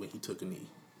happened to you when he took a knee?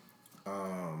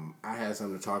 I had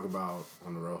something to talk about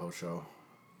on the Rojo show.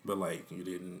 But like, you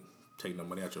didn't take no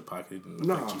money out your pocket. It didn't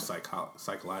affect you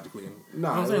psychologically. No,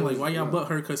 I'm saying like, why y'all butt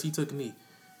hurt because he took a knee?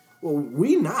 Well,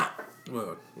 we not.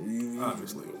 Well,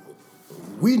 obviously,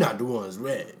 we not the ones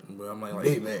mad. But I'm like,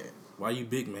 they mad. Why you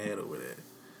big mad over that?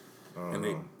 And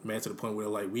they mad to the point where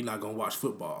like, we not gonna watch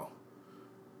football.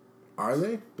 Are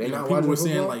they? They you not know, people were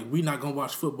saying football? like, we not gonna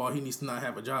watch football. He needs to not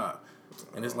have a job.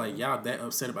 And it's like y'all that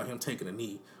upset about him taking a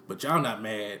knee, but y'all not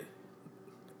mad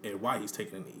at why he's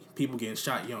taking a knee. People getting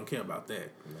shot, you don't care about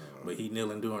that. No. But he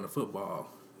kneeling during the football,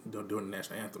 during the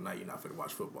national anthem. Now you're not fit to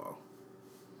watch football,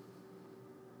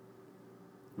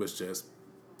 which just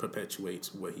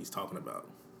perpetuates what he's talking about.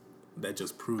 That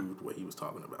just proved what he was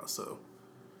talking about. So,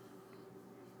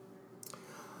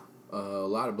 a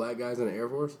lot of black guys in the Air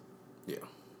Force. Yeah.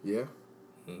 Yeah.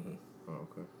 Mm-hmm. Oh,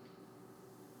 okay.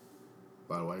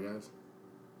 A lot of white guys.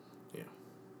 Yeah.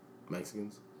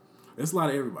 Mexicans. It's a lot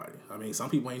of everybody. I mean, some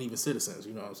people ain't even citizens.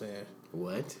 You know what I'm saying?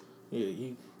 What? Yeah,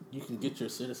 you can get your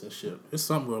citizenship. It's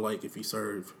somewhere like if you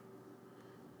serve,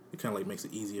 it kind of like makes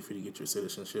it easier for you to get your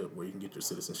citizenship, where you can get your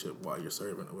citizenship while you're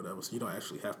serving or whatever. So you don't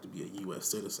actually have to be a U.S.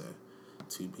 citizen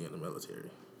to be in the military.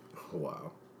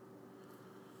 Wow.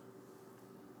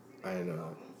 I didn't know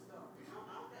that.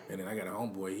 And then I got a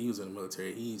homeboy. He was in the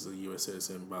military. He's a U.S.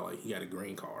 citizen, but like he got a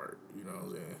green card. You know what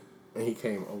I'm saying? And he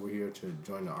came over here to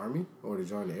join the Army or to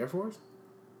join the Air Force?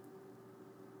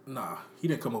 Nah, he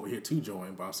didn't come over here to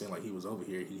join, but I'm saying like he was over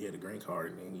here. He had a green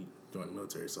card and then he joined the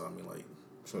military. So I mean like,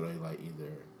 so they like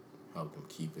either helped him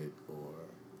keep it or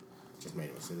just made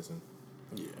him a citizen.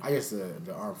 Yeah, I guess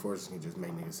the armed forces can just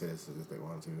make niggas citizens if they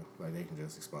want to. Like they can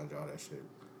just expunge all that shit.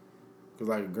 Cause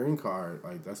like a green card,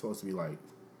 like that's supposed to be like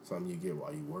something you get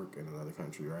while you work in another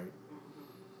country, right?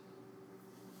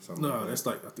 Something no, that's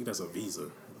like I think that's a visa,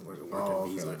 like a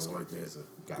working visa, like or something like that. Visa.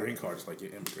 Green card is like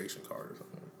your immigration card or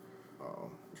something.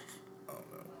 Oh, I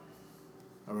don't know.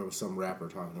 I remember some rapper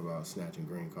talking about snatching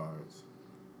green cards.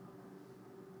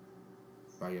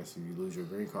 I guess if you lose your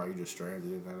green card, you just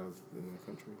stranded in that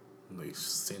country. And they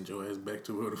send your ass back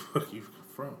to where the fuck you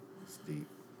from. It's deep.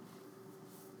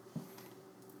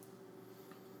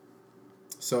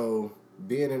 So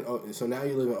so now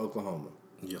you live in Oklahoma.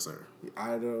 Yes, sir.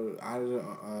 Out of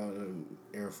the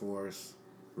Air Force,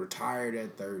 retired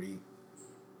at 30.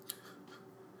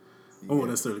 I wouldn't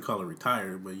necessarily call it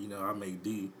retired, but I make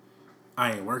do.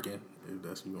 I ain't working, if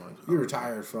that's what you want to call You it.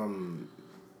 retired from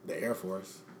the Air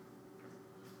Force.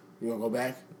 You gonna go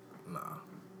back? Nah.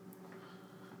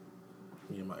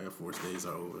 Me and my Air Force days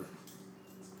are over.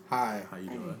 Hi. How you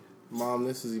doing? Mom,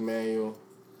 this is Emmanuel.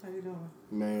 How you doing?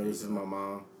 Emmanuel, this is my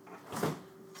mom.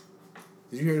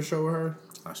 Did you hear the show with her?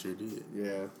 I sure did.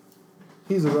 Yeah.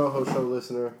 He's a Rojo Show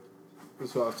listener. This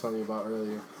is what I was telling you about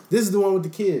earlier. This is the one with the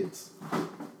kids.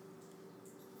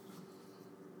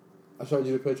 I showed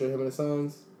you the picture of him and his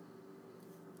sons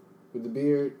with the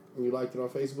beard, and you liked it on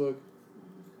Facebook.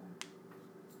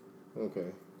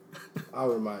 Okay. I'll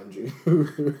remind you.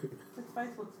 His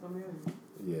face looks familiar.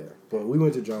 Yeah, but we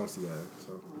went to Jones together.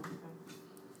 So,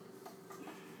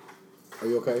 are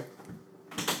you okay?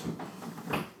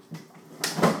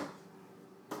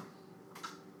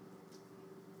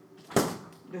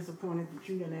 Disappointed that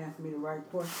you didn't ask me the right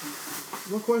question.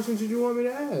 What questions did you want me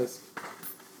to ask?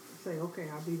 Say, okay,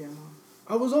 I'll be there, Mom.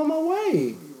 I was on my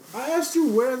way. I asked you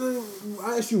where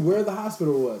the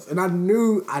hospital was, and I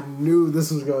knew this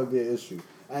was going to be an issue.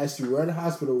 I asked you where the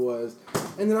hospital was,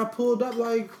 and then I pulled up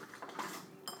like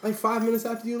 5 minutes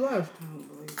after you left. I don't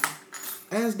believe it.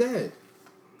 Ask Dad.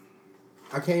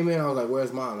 I came in, I was like,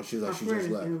 "Where's Mom?" And she was like, "She just My friend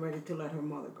is left." getting ready to let her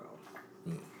mother go.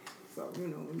 So,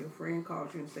 when your friend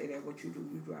calls you and say that, what you do,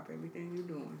 you drop everything you're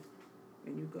doing,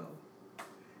 and you go.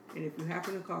 And if you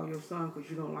happen to call your son because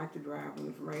you don't like to drive when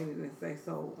it's raining and say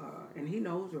so, and he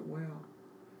knows her well,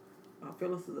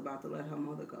 Phyllis is about to let her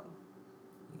mother go.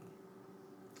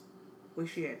 Where's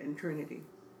she at? In Trinity.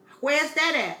 Where's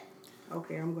that at?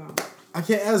 Okay, I'm gone. I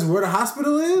can't ask where the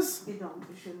hospital is? It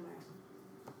shouldn't matter.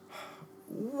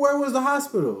 Where was the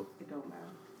hospital? It don't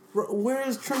matter. Where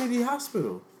is Trinity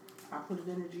Hospital? I put it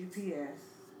in the GPS,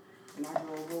 and I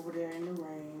drove over there in the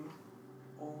rain.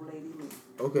 Old lady me.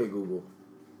 Okay, Google.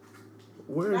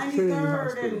 Where is Trinity 93rd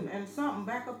Hospital? and something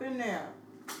back up in there.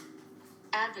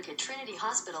 Advocate Trinity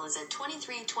Hospital is at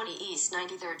 2320 East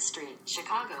 93rd Street,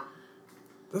 Chicago.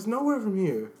 That's nowhere from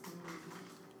here.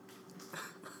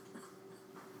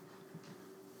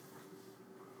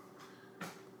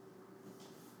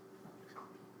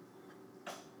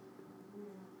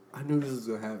 I knew this was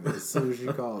gonna happen as soon as she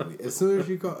called me. As soon as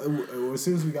we got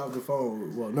off the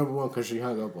phone, well, number one, because she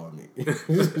hung up on me.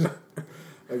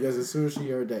 I guess as soon as she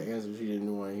heard that answer she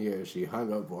didn't want to hear, she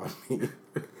hung up on me.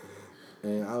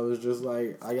 And I was just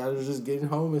like, I was just getting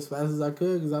home as fast as I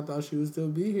could because I thought she would still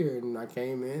be here. And I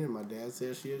came in and my dad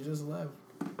said she had just left.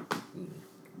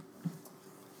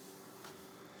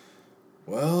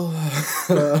 Well,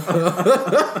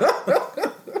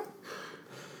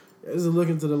 it's a look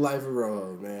into the life of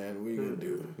Rojo, man. What you gonna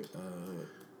do?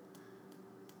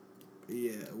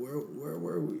 Yeah, where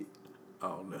were we? I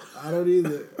don't know. I don't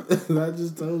either. That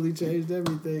just totally changed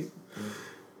everything.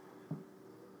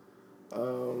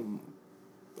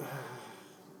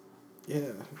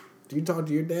 Yeah. Do you talk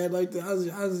to your dad like that?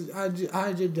 How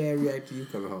did your dad react to you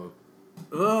coming home?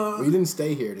 Well, you didn't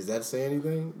stay here. Does that say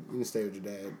anything? You didn't stay with your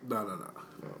dad? No.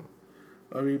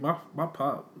 I mean, my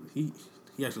pop, he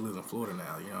actually lives in Florida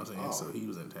now, you know what I'm saying? Oh. So he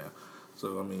was in town.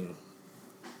 So, I mean,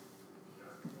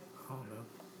 I don't know.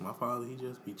 My father, he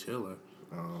just be chilling.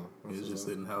 He just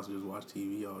sit in the house and just watch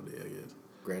TV all day, I guess.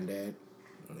 Granddad?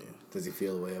 Yeah. Does he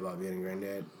feel a way about being a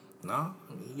granddad? No,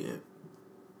 I mean, he get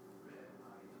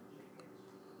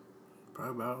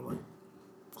probably about,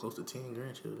 close to 10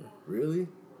 grandchildren. Really?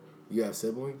 You have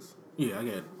siblings? Yeah, I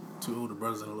got 2 older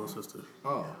brothers and a little sister.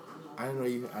 Oh. I didn't know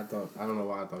you. I don't know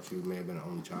why I thought you may have been an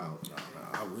only child. No,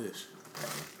 I wish.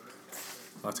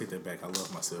 I'll take that back. I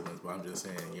love my siblings, but I'm just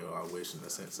saying, I wish in the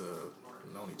sense of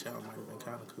an only child might have been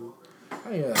kind of cool.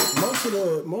 Oh, yeah.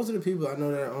 Most of the people I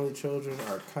know that are only children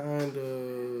are kind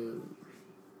of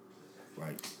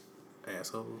like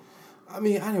Asshole. I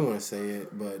mean, I didn't want to say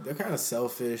it, but they're kind of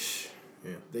selfish.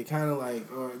 Yeah. They kind of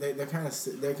or they're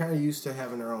kind of used to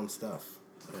having their own stuff.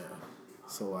 Yeah.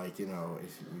 So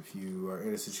if you are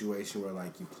in a situation where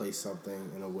you place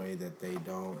something in a way that they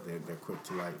don't, they're quick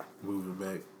to move it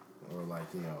back, or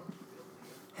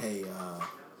hey,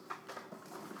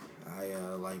 I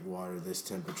like water this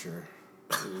temperature.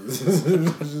 It's just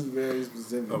very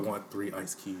specific. I want 3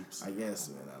 ice cubes. I guess,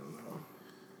 man. I don't know.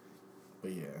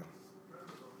 But yeah.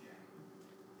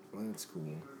 Well, it's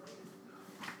cool.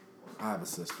 I have a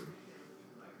sister.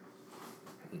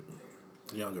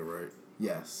 Younger, right?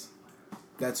 Yes.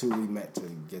 That's who we met to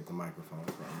get the microphone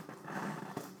from.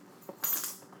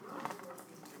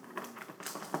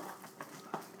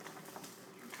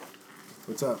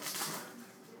 What's up?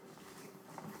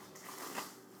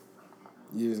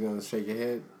 You just gonna shake your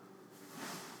head?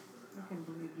 I can't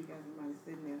believe you got somebody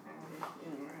sitting there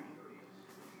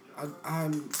all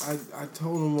around. I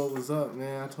told him what was up,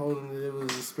 man. I told him that it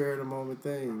was a spare of the moment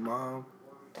thing, Mom.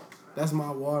 That's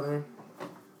my water.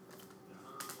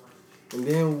 And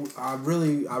then I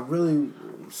really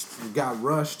got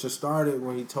rushed to start it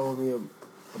when he told me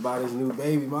about his new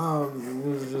baby mom. And it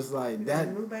was just like that.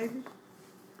 New baby?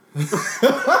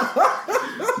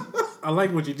 I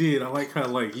like what you did. I like how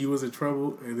like you was in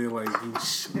trouble and then like you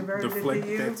deflect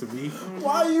that to me.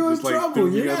 Why are you in trouble?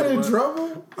 You're not in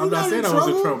trouble. I'm not saying I was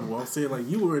in trouble. I'm saying like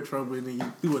you were in trouble and then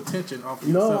you threw attention off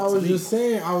yourself. No, I was just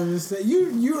saying.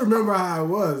 You remember how it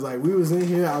was. Like we was in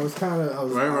here. I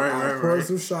poured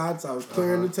some shots. I was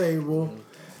clearing the table,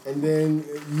 and then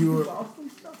you were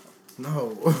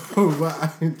no,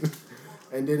 but.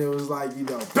 And then it was like,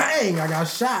 bang! I got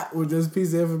shot with this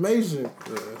piece of information.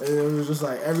 And it was just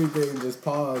like everything just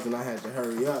paused and I had to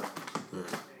hurry up.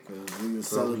 Because we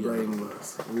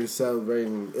were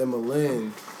celebrating Emma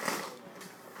Lynn.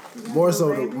 More so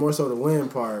the win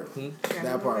part.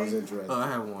 That part was interesting. I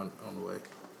have one on the way.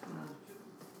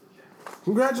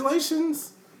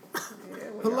 Congratulations.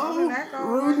 Hello,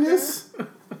 rudeness.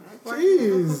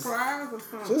 Jeez.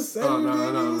 Just say you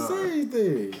didn't say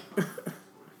anything.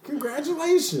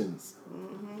 Congratulations.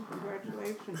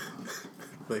 Congratulations.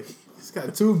 Like, he's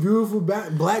got two beautiful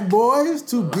black boys,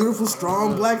 two beautiful,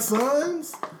 strong black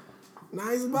sons. Now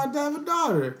he's about to have a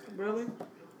daughter. Really?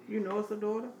 You know it's a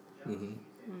daughter?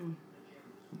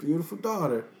 Beautiful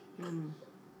daughter.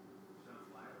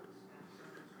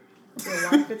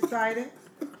 Your wife excited?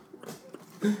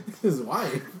 His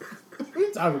wife? What are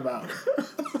you talking about?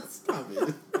 Stop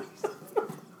it.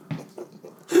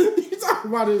 You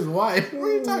talking about his wife? What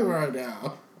are you talking about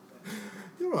now?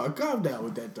 Come on, calm down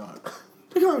with that talk.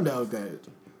 Calm down with that.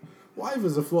 Wife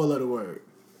is a 4-letter word.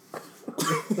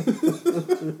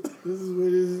 This is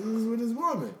with his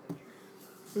woman.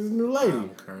 His new lady.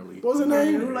 What's her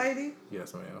name? New lady?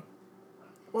 Yes, ma'am.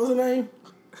 What's her name?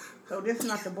 So this is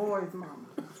not the boy's mama.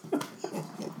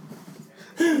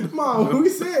 Mom, we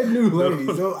said new lady,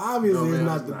 so obviously it's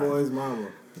not the boy's mama.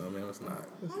 No, ma'am, it's not.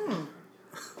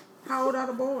 How old are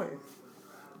the boys?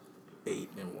 8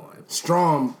 and 1.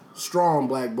 Strong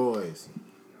black boys.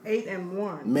 8 and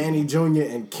 1. Manny Jr.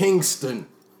 and Kingston.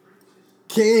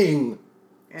 Kingston.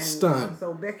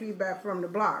 So Becky back from the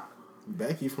block.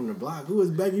 Becky from the block? Who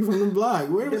is Becky from the block?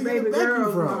 Where did we get Becky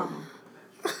from? Mama.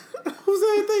 Who said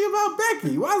anything about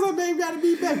Becky? Why's her name got to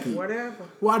be Becky? Whatever.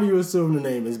 Why do you assume the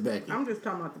name is Becky? I'm just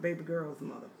talking about the baby girl's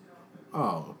mother.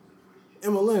 Oh.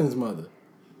 Emma Lynn's mother.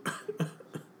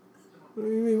 What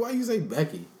do you mean? Why you say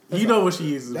Becky? You know what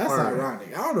she is inferring. That's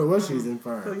ironic. I don't know what she's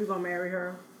inferring. So you gonna marry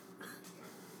her?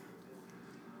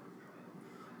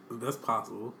 That's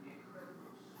possible.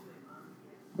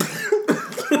 This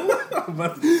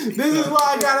is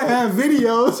why I gotta have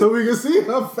video so we can see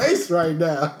her face right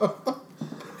now.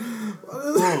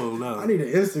 Oh no! I need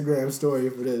an Instagram story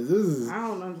for this. I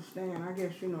don't understand. I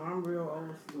guess I'm real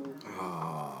old school.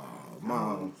 Oh, I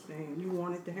Mom. don't understand. You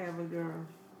wanted to have a girl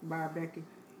by Becky.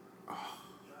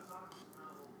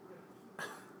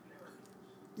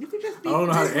 You could just be. I don't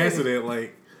know how to answer that.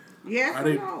 Like, yes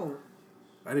or no?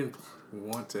 I didn't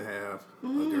want to have a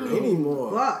girl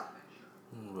anymore. But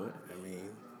I mean,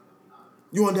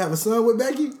 you want to have a son with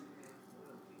Becky?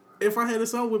 If I had a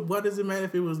son with, what does it matter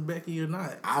if it was Becky or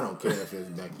not? I don't care if it's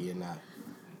Becky or not.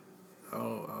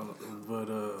 But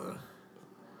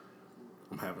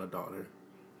I'm having a daughter.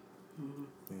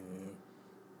 Yeah.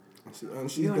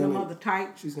 She's you and the mother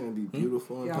tight. She's gonna be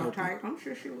beautiful. Y'all tight. I'm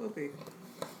sure she will be.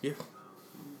 Yeah.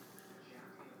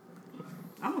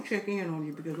 I'm gonna check in on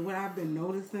you because what I've been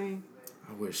noticing.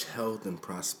 I wish health and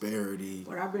prosperity.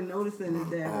 What I've been noticing is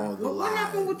that what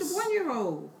happened with the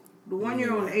 1-year-old? The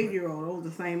 1-year-old and 8-year-old, those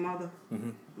the same mother.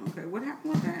 Mm-hmm. Okay, what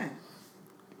happened with that?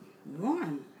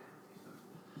 One.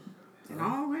 And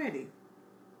already.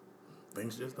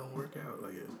 Things just don't work out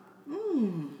like it.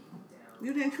 You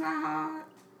didn't try hard?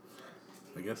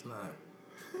 I guess not.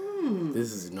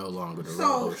 This is no longer the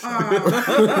Rojo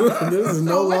Show. This is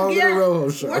no longer the Rojo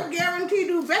Show. What guarantee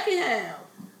do Becky have?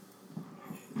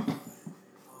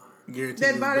 Guarantee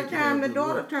that by the time the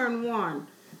daughter turned 1,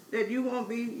 that you won't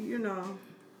be,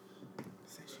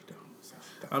 Say she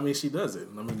don't. I mean, she doesn't.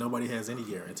 I mean, nobody has any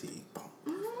guarantee.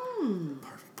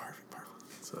 Perfect.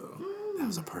 So That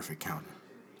was a perfect counter.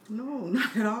 No,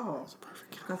 not at all. That's a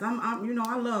perfect counter. Because I'm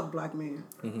I love black men.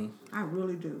 Mm-hmm. I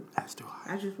really do. As do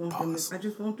I. I just want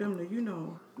them to,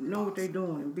 know what they're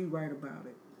doing and be right about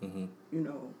it. Mm-hmm.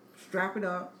 Strap it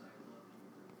up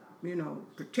You know,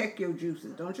 protect your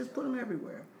juices. Don't just put them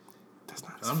everywhere. That's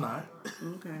not. I'm not.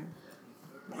 Okay.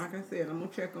 Like I said, I'm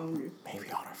gonna check on you Maybe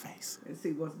on her face. and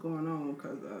see what's going on,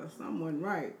 because something wasn't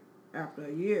right after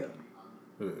a year.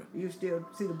 Yeah. You still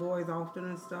see the boys often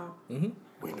and stuff? Mm-hmm.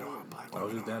 We know how black I was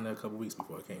women just down there a couple weeks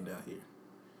before I came down here.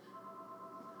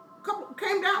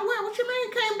 Came down where? What you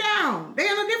mean came down? They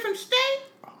in a different state?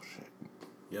 are. Oh shit.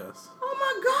 Yes. Oh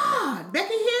my God.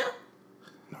 Becky here?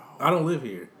 No. I don't live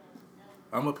here.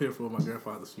 I'm up here for my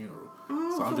grandfather's funeral.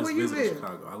 Oh, so I'm so just where you visiting live?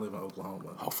 Chicago. I live in Oklahoma.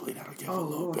 Hopefully that'll give her a Oh,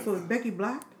 little Lord. bit. So is Becky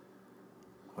black?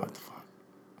 What the fuck?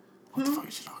 What the fuck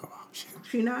is she talking about? Shit.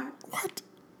 She not? What?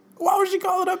 Why would she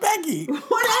call her Becky?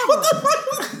 Whatever.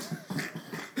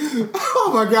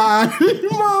 Oh my God,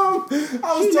 Mom!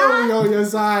 I was totally on your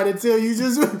side until you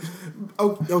just.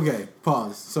 Okay,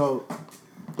 pause. So,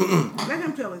 Let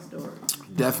him tell his story.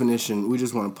 definition. We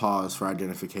just want to pause for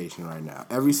identification right now.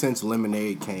 Ever since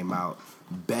Lemonade came out,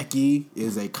 Becky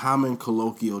is a common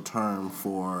colloquial term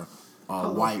for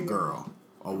a white girl.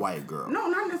 A white girl. No,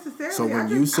 not necessarily. So when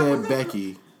you said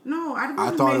Becky, no, I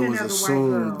I thought it was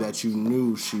assumed that you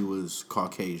knew she was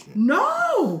Caucasian.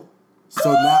 No.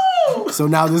 So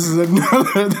now this is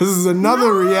another No!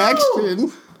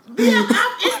 reaction. Yeah,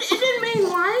 it didn't mean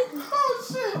white. Oh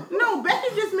shit. No,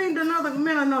 Becky just meant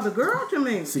another girl to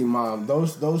me. See, Mom,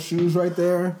 those shoes right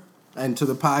there, and to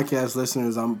the podcast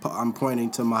listeners, I'm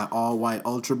pointing to my all white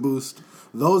Ultra Boost.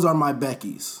 Those are my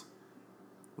Beckys.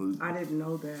 I didn't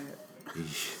know that.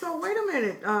 So wait a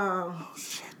minute. Oh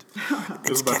shit!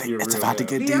 It's about to get It's real about to now.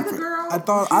 get The deeper. other girl, I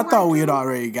thought she we white had too?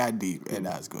 already got deep, and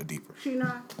now let's go deeper. She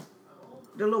not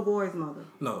the little boy's mother.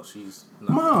 No, she's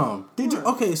not. Mom, did you?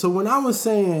 Okay, so when I was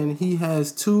saying he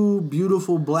has two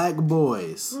beautiful black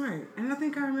boys, Right, and I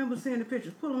think I remember seeing the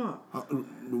pictures. Pull them up.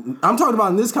 I'm talking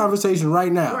about in this conversation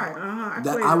right now. Right, I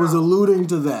That played I it was off. alluding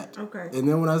to that. Okay. And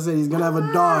then when I said he's gonna have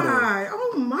a daughter,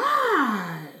 Oh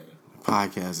my!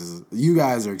 podcast is you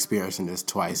guys are experiencing this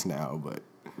twice now, but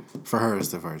for her it's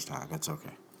the first time. It's okay.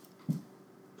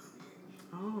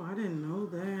 Oh, I didn't know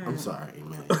that. I'm sorry,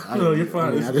 man. No, you're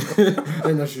fine. I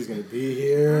didn't know she was gonna be I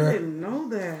here. didn't know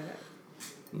that.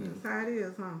 That's how it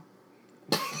is, huh?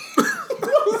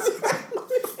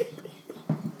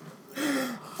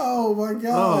 Oh my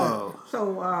god.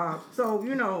 So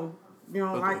you don't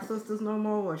like sisters no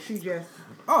more, or she just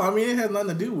Oh, I mean, it has nothing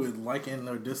to do with liking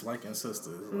or disliking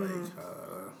sisters. Mm-hmm. Like,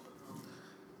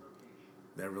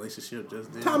 that relationship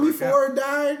just didn't Tommy work out. Ford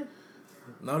died.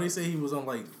 No, they say he was on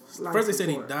Life first they said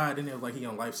he support. died, then it was like he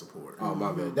on life support. Oh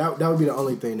my bad. That would be the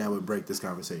only thing that would break this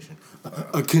conversation.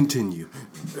 Continue.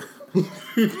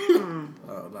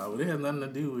 Oh no, it has nothing to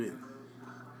do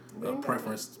with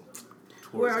preference.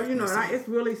 Towards well, ethnicity. it's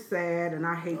really sad, and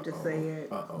I hate to say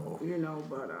it, Uh-oh.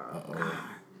 but God,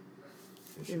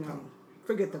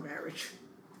 forget the marriage.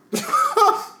 That's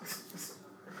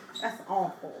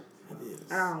awful. It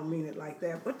is. I don't mean it like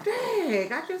that, but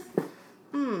dang, I just,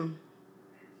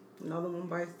 another one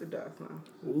bites the dust now.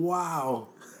 Wow.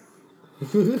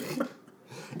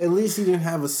 At least he didn't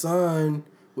have a son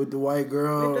with the white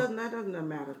girl. That doesn't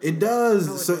matter. to It me. does.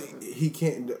 No, it So doesn't. he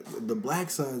can't. The black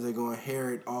sons are going to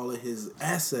inherit all of his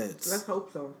assets, Let's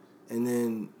hope so. and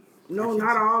then No,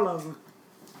 not all of them.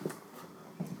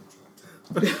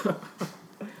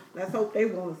 Let's hope they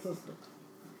want a sister.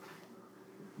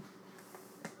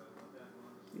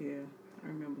 Yeah, I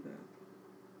remember that.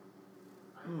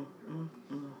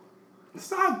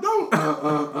 stop. Don't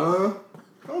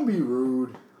don't be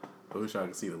rude. I wish I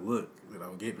could see the look that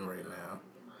I'm getting right now.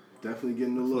 Definitely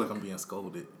getting the I feel look. like I'm being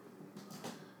scolded.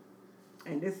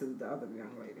 And this is the other young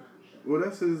lady. Well,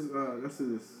 that's his.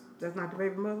 That's not the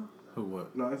baby mother? Who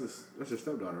what? No, that's your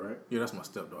stepdaughter, right? Yeah, that's my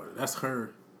stepdaughter. That's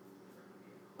her.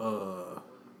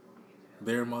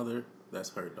 Their mother. That's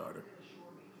her daughter.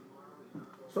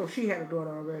 So she had a daughter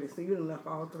already, so you done left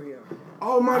all three of them.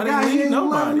 Oh my I didn't God, he leave ain't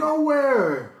nobody. left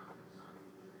nowhere.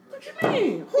 What you mean?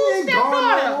 ain't Who's gone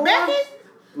stepdaughter? nowhere. Becky's?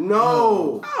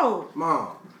 No, Oh,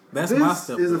 Mom. That's this my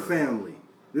stepdaughter. is a family.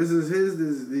 This is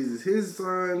his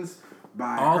sons.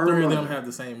 By All her three of mother. them have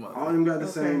the same mother. All of them got the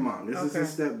Okay. same mom. This is Okay. his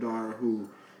stepdaughter who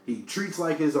he treats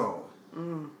like his own.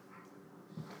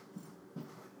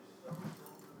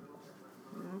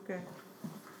 okay.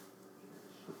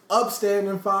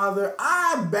 Upstanding father.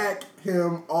 I back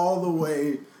him all the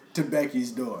way to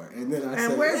Becky's door, and then I said,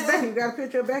 And where's Becky? You got a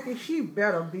picture of Becky? She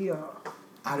better be a.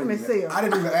 I Let me see her. I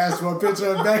didn't even ask for a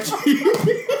picture of Becky.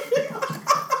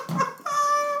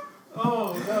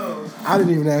 Oh no. I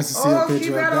didn't even ask to see a Oh, she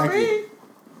picture of better Becky. be.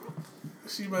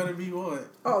 She better be what?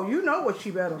 Oh, you know what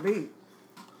she better be.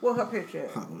 What her picture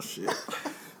at? Oh shit.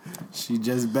 She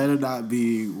just better not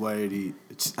be what he.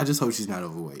 I just hope she's not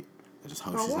overweight. I just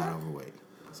hope she's not overweight.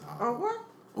 Oh, what?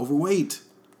 Overweight.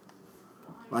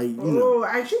 Like, you know.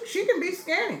 Oh, she can be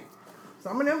skinny.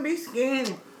 Some of them be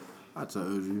skinny. I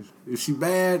told you. If she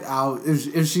bad,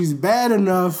 if she's bad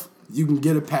enough, you can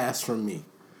get a pass from me.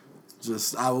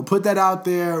 I will put that out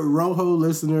there, Rojo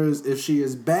listeners. If she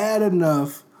is bad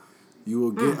enough, you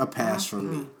will get a pass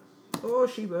from me. Oh,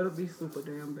 she better be super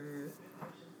damn bad.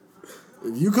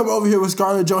 If you come over here with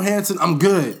Scarlett Johansson, I'm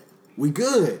good. We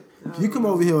good. If you come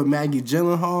over here with Maggie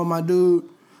Gyllenhaal, my dude,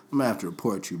 I'm gonna have to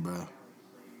report you, bro.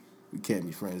 We can't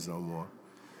be friends no more.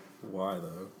 Why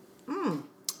though?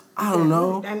 I don't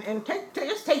know. And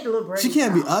just take the little break. She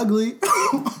can't be ugly.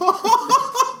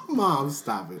 Mom,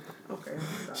 stop it. Okay.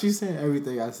 She's saying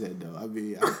everything I said though. I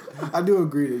mean, I do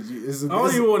agree that you. I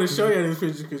don't even want to show you this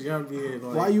picture because y'all being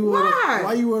like. Why you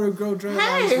want to grow dreadlocks?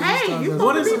 Hey, you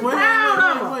What supposed is to be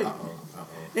proud of wait.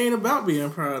 It ain't about being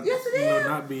proud. Yes, it is.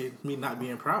 Not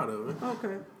being proud of it.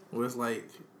 Okay. Well, it's like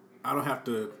I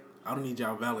don't need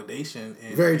y'all validation.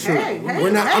 And Very true.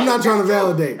 I'm not trying to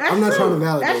validate. I'm not trying to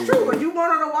validate. That's true. But you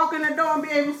want her to walk in the door and be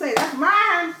able to say, "That's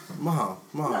mine." Mom.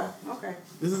 Okay.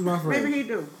 This is my friend. Maybe he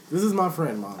do. This is my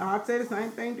friend, Mom. I'd say the same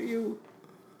thing to you.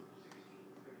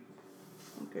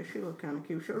 Okay, she look kind of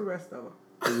cute. Show the rest of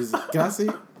her. Can I see?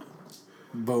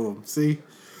 Boom. See?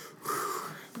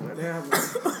 Whatever.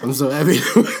 I'm so happy.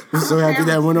 I'm so happy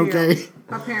that went okay.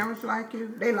 Her parents like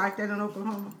you. They like that in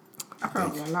Oklahoma.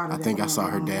 I think I saw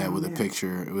her dad with a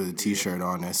picture with a T-shirt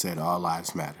on that said "All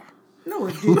Lives Matter." No,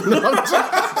 it didn't.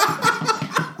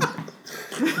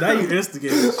 Now you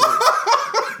instigating shit.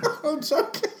 I'm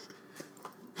joking.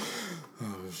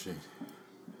 Oh shit.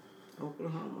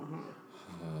 Oklahoma,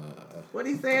 huh? What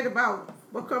he said about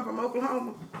what come from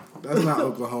Oklahoma? That's not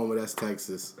Oklahoma. That's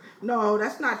Texas. No,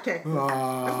 that's not Texas.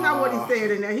 That's not what he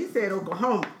said in there. He said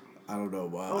Oklahoma. I don't know,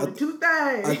 Bob. Only two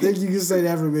things. I think you can say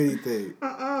that for anything.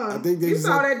 I think you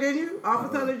saw that, didn't you?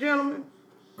 Officer and the gentleman.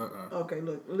 Okay,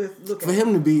 look. For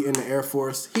him to be in the Air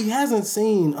Force, he hasn't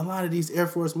seen a lot of these Air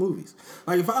Force movies.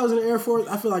 Like if I was in the Air Force,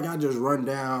 I feel like I'd just run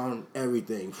down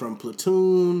everything from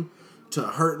Platoon to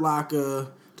Hurt Locker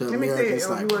to American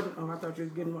Sniper. I thought you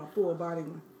was getting my full body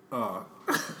one.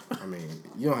 I mean,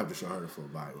 you don't have to show her the full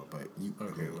body one, but you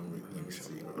okay? Let me show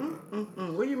you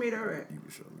one. Where you meet her at? You can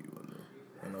show me one.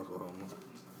 In Oklahoma.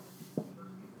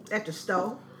 At the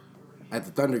store. At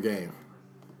the Thunder game.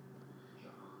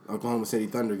 Oklahoma City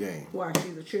Thunder game. Why?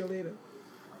 She's a cheerleader.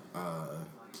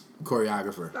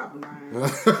 Choreographer. Stop lying.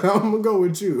 I'm gonna go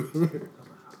with you.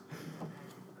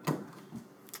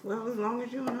 Well, as long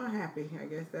as you and her happy, I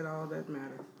guess that's all that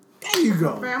matters. There you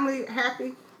go. Her family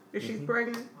happy that she's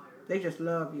pregnant. They just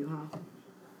love you, huh?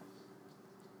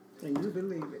 And you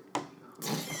believe it.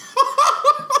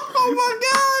 Oh my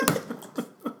God!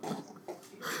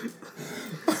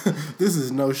 This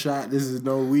is no shot. This is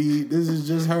no weed. This is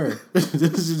just her. This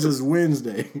is just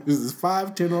Wednesday. This is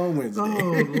 5:10 on Wednesday.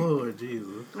 Oh Lord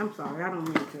Jesus! I'm sorry. I don't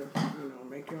mean to,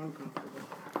 make you uncomfortable.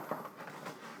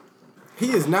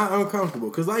 He is not uncomfortable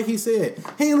because, like he said,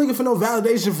 he ain't looking for no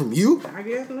validation from you. I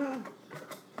guess not.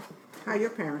 How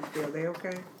your parents feel? They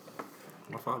okay?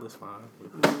 My father's fine.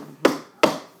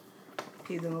 Mm-hmm.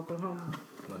 He's in Oklahoma.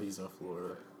 No, he's in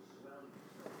Florida.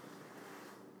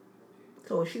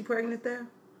 So is she pregnant there?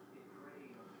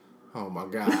 Oh my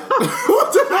God!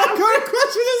 What the heck kind of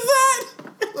question is that?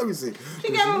 Let me see.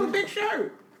 She got on a big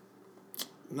shirt.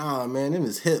 Nah, man, them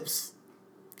is hips.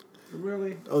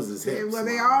 Really? Those is hips. Well,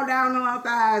 they all down on our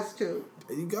thighs too.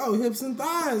 There you go, hips and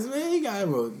thighs, man. You got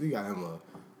him a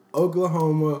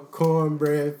Oklahoma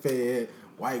cornbread fed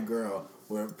white girl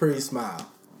with a pretty smile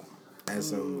and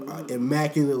some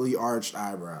immaculately arched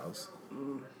eyebrows. I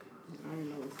didn't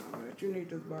know it's all right. You need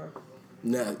this bar.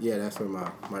 Nah, yeah, that's where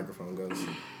my microphone goes.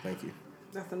 Thank you.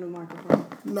 That's a new microphone.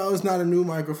 No, it's not a new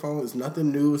microphone. It's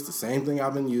nothing new. It's the same thing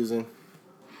I've been using.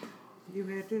 You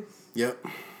had this? Yep.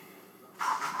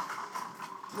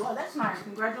 Well, that's nice.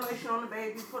 Congratulations on the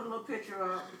baby. Put a little picture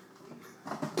up.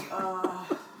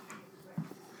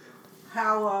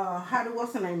 How do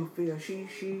what's her name feel? She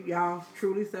y'all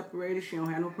truly separated. She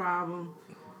don't have no problem.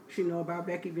 She know about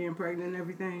Becky being pregnant and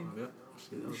everything. Yep.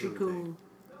 She cool.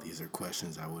 These are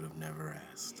questions I would have never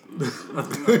asked.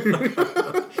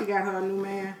 She got her a new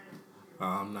man.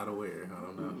 I'm not aware. I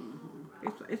don't know.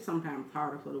 It's sometimes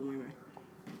harder for the women.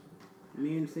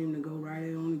 Men seem to go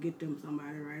right on to get them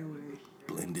somebody right away.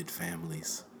 Blended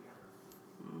families.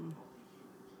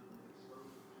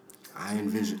 I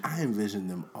envision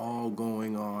them all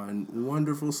going on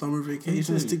wonderful summer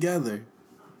vacations together.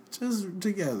 Just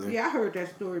together. Yeah, I heard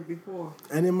that story before.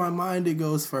 And in my mind, it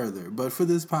goes further. But for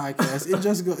this podcast, it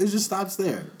just stops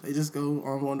there. They just go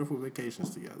on wonderful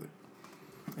vacations together.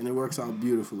 And it works out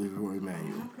beautifully for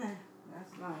Emmanuel. Okay,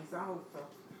 that's nice. I hope so.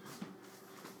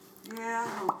 Yeah, I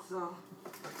hope so.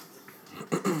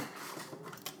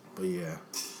 But yeah.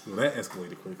 Well, that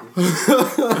escalated quickly.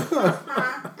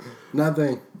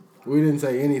 Nothing. We didn't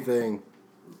say anything.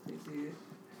 They did.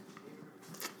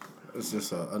 It's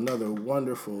just another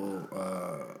wonderful,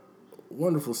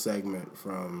 wonderful segment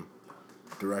from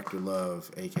Director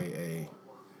Love, a.k.a.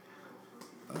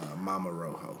 Mama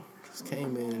Rojo. Just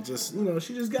came in and just,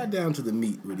 she just got down to the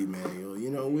meat with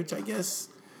Emmanuel, which I guess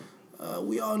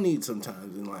we all need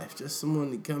sometimes in life. Just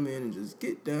someone to come in and just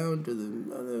get down to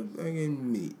the motherfucking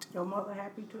meat. Your mother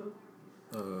happy too?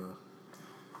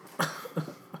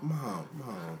 Mom.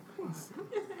 I'm just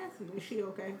asking. Is she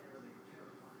okay?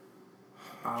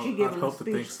 I'd She giving a hope to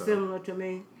think speech so. similar to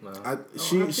me. No.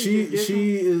 She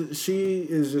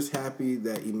is just happy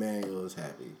that Emmanuel is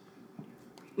happy.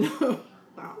 I'm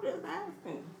just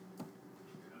asking.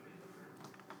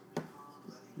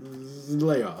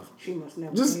 Lay off. She must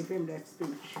never Just- gave him that speech.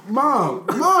 Mom!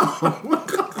 Oh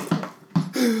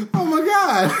my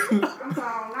God! I'm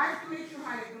sorry. Nice to meet you,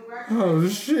 honey. Congratulations. Oh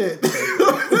shit! Wait a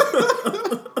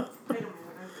minute.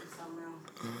 Let's do something else.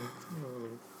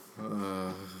 Something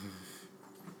else.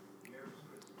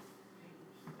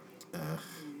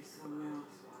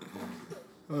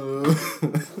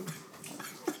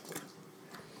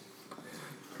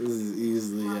 This is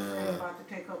easily My friend about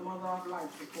to take her mother off life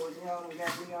support. Y'all done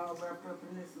got me all wrapped up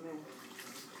in this mess.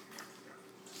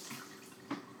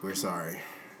 we're sorry.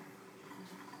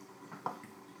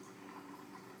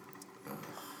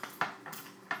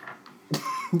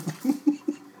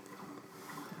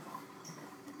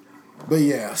 But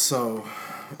yeah, so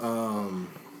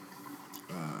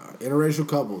interracial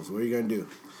couples, what are you gonna do?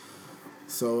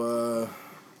 So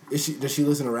does she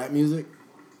listen to rap music?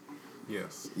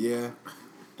 Yes. Yeah.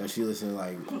 Does she listen to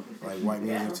like white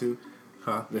music too?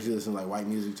 Huh? Does she listen to like white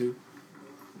music too?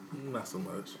 Not so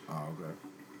much. Oh, okay.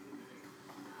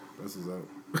 That's what's up.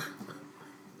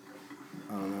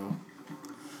 I don't know.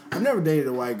 I've never dated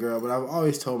a white girl, but I've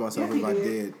always told myself Yeah, if I you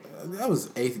did, that was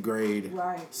 8th grade,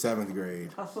 Right. 7th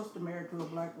grade. Her sister married to a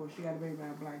black boy. She got a baby by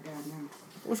a black guy now.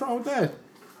 What's wrong with that?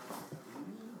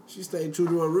 She stayed true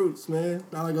to her roots, man.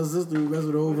 Not like her sister who messed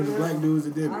with a whole bunch of black dudes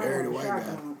that did I marry a ain't white shocked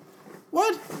guy. on her.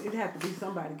 What? It'd have to be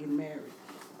somebody getting married.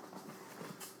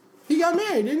 He got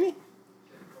married, didn't he?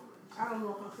 I don't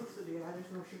know if her sister did. I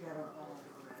just know she got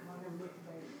one of them mixed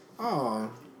babies. Oh.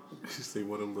 She say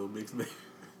one of them little mixed babies.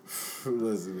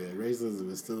 Listen, man, racism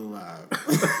is still alive.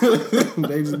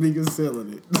 They just be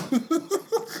concealing it.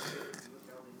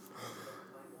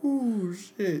 Ooh,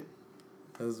 shit.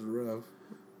 That's rough.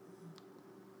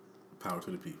 Power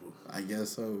to the people. I guess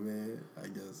so, man. I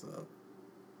guess so.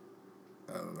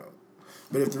 I don't know.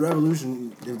 But if the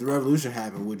revolution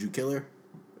happened, would you kill her?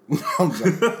 I'm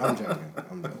joking.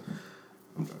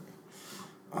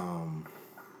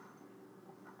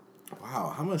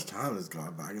 Wow, how much time has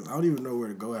gone by? 'Cause I don't even know where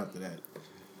to go after that.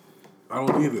 I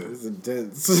don't either. It's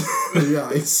intense. Yeah,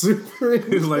 it's super.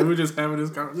 It's like we're just having this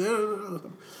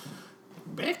conversation.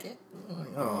 Beckett.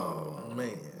 Oh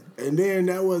man. And then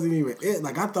that wasn't even it.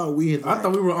 Like I thought we had. I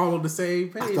thought we were all on the same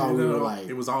page. I thought we were like,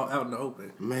 it was all out in the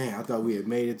open. man, I thought we had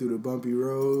made it through the bumpy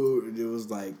road. And it was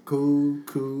like cool,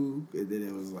 and then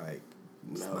it was like,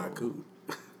 no, It's not cool.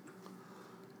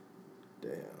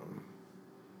 Damn.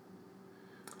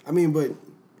 I mean, but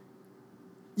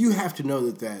you have to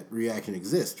know that reaction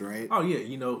exists, right? Oh yeah,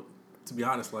 to be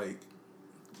honest, like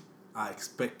I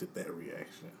expected that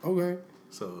reaction, Okay.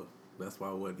 so that's why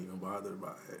I wasn't even bothered by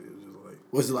it. It was just like,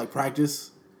 Was it like practice?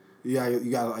 You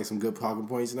got like some good talking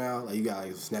points now. Like you got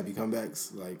like some snappy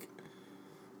comebacks. Like,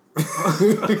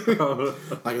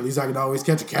 like at least I can always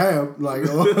catch a cab. Like I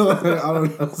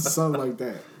don't know, something like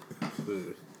that.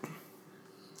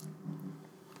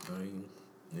 I mean,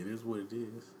 it is what it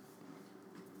is.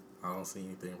 I don't see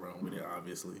anything wrong with it,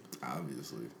 obviously.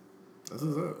 Obviously, that's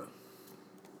what's up.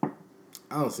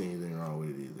 I don't see anything wrong with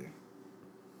it either.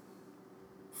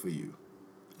 For you,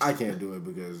 I can't do it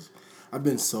because I've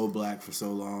been so black for so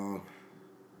long.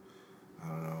 I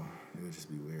don't know. It would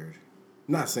just be weird.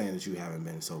 Not saying that you haven't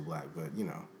been so black, but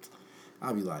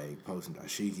I'll be like posting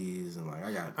dashikis and like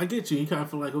I get you. You kind of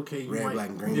feel like, okay, you red, might, black,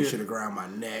 and green shit around my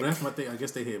neck. But that's my thing. I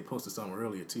guess they had posted something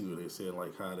earlier too. They said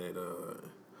like how that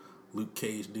Luke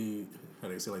Cage dude, how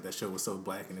they said like that show was so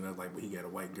black, and then I was like, but he got a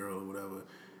white girl or whatever,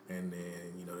 and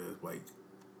then there's like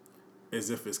as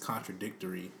if it's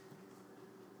contradictory.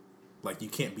 Like you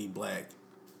can't be black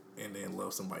and then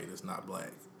love somebody that's not black.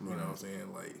 You know what I'm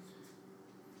saying? Like,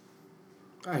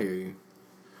 I hear you.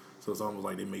 so it's almost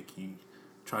like they make you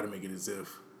try to make it as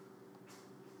if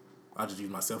I'll just use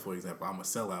myself for example. I'm a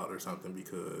sellout or something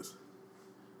because,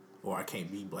 or I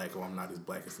can't be black, or I'm not as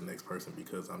black as the next person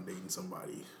because I'm dating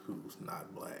somebody who's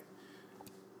not black.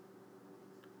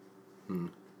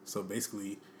 So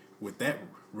basically, with that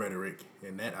rhetoric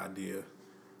and that idea,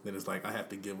 then it's like I have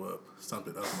to give up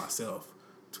something of myself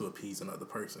to appease another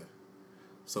person.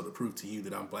 So to prove to you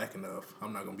that I'm black enough,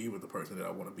 I'm not going to be with the person that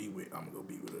I want to be with. I'm going to go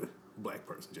be with a black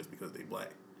person just because they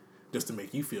black. Just to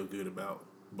make you feel good about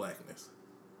blackness.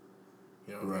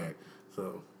 You know what I mean?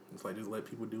 So it's like, just let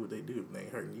people do what they do. If they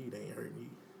ain't hurting you, they ain't hurting you.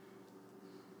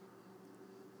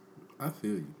 I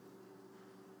feel you.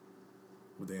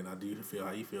 But then I do feel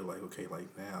how you feel, like, okay,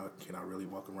 like now, can I really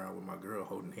walk around with my girl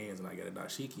holding hands and I got a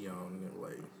dashiki on? And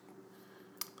like,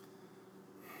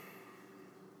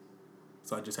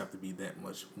 so I just have to be that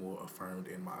much more affirmed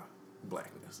in my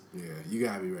blackness. Yeah, you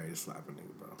gotta be ready to slap a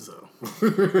nigga, bro. So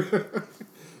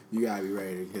you gotta be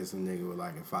ready to hit some nigga with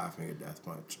like a 5-finger death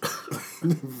punch.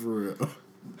 For real.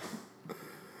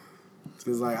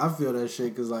 Cause like I feel that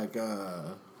shit. Cause like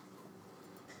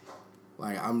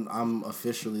I'm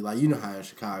officially like, you know how in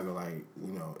Chicago, like,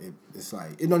 you know, it's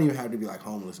like it don't even have to be like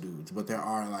homeless dudes, but there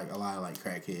are like a lot of like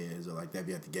crackheads or like that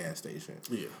be at the gas station.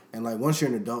 Yeah. And like once you're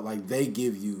an adult, like they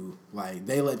give you like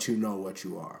they let you know what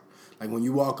you are. Like when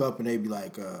you walk up and they be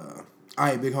like, all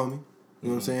right, big homie. You know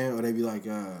what I'm saying? Or they be like,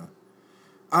 all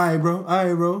right,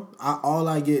 bro. All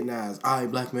I get now is, all right,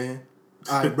 black man.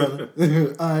 All right, brother.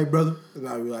 All right, brother. And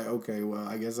I be like, okay, well,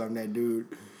 I guess I'm that dude.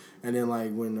 And then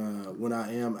like when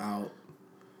I am out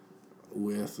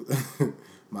with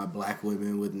my black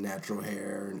women with natural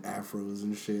hair and afros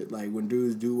and shit, like when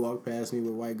dudes do walk past me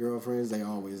with white girlfriends, they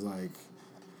always like,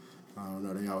 I don't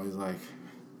know, they always like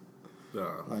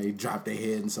drop their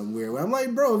head in some weird way. I'm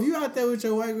like, bro, if you out there with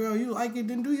your white girl, you like it,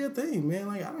 then do your thing, man.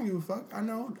 Like, I don't give a fuck. I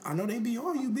know they be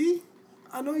on you, B.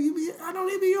 I know they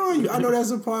be on you. I know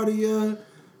that's a part of your,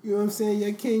 you know what I'm saying,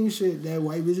 your king shit, that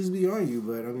white bitches be on you,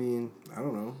 but I mean, I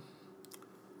don't know.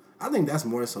 I think that's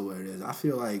more so what it is. I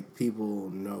feel like people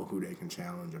know who they can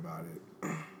challenge about it.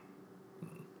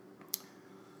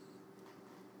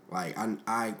 Like, and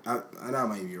I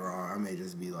might be wrong. I may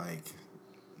just be like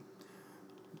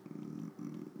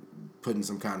putting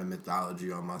some kind of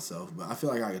mythology on myself, but I feel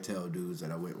like I could tell dudes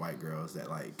that are with white girls that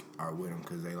like are with them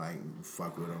because they like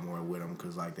fuck with them, or with them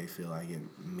because like they feel like it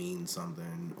means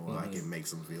something, or like it makes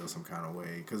them feel some kind of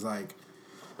way. Because like,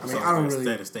 I mean, I don't really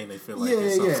status thing. They feel like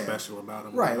there's something special about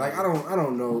them, right? Like I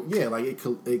don't know. Yeah, like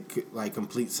it like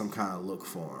completes some kind of look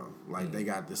for them. Like they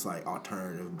got this like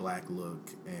alternative black look,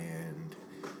 and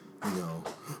you know,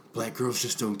 black girls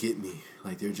just don't get me.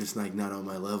 Like they're just like not on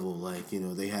my level. Like, you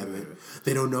know, they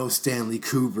don't know Stanley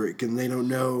Kubrick, and they don't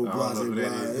know blah blah blah.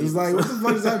 It's like, what the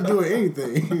fuck does that have to do with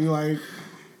anything? Like,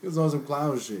 it's on some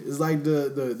clown shit. It's like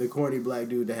the corny black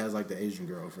dude that has like the Asian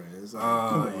girlfriend. It's like,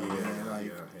 come on, man. Like,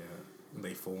 yeah.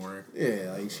 They foreign.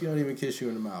 Yeah, like she don't even kiss you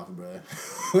in the mouth, bro.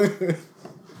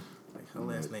 Like her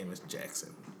last name is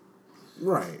Jackson.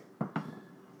 Right.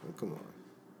 Well, come on.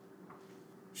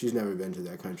 She's never been to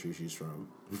that country she's from.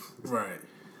 Right.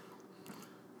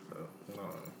 So,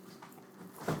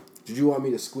 Did you want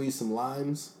me to squeeze some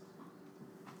limes?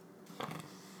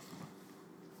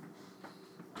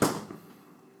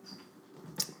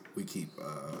 We keep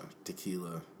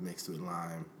tequila mixed with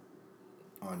lime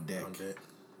on deck. On deck.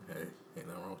 Hey, ain't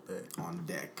nothing wrong with that. On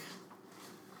deck.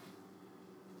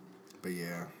 But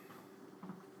yeah.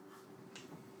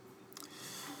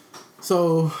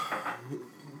 So,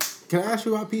 can I ask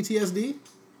you about PTSD?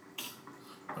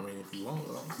 I mean, if you want.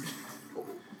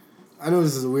 I know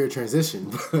this is a weird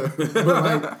transition, but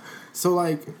like, so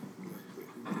like,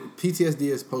 PTSD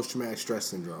is post-traumatic stress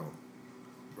syndrome.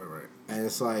 Right. And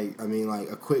it's like, I mean, like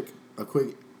a quick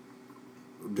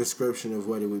description of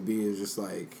what it would be is just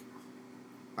like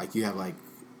you have like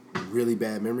really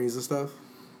bad memories and stuff.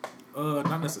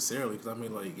 Not necessarily, because I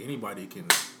mean, like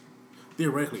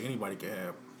theoretically anybody can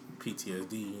have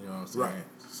PTSD. You know what I'm saying? Right.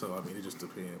 So I mean, it just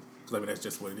depends. Because I mean, that's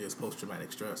just what it is.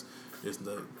 Post-traumatic stress. It's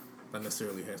not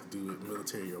necessarily has to do with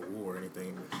military or war or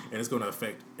anything, and it's going to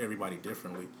affect everybody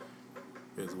differently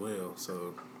as well.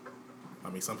 So, I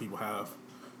mean, some people have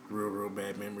real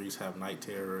bad memories, have night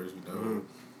terrors. You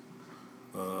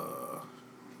know,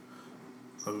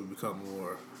 some people become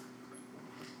more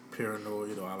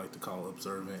paranoid, or I like to call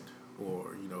observant,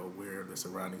 or you know, aware of their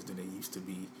surroundings than they used to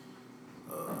be.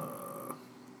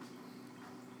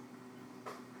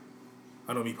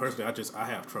 I know me personally, I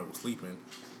have trouble sleeping,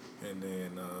 and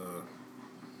then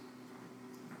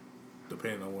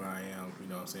depending on where I am, you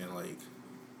know what I'm saying, like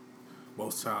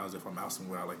most times if I'm out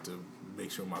somewhere, I like to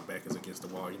make sure my back is against the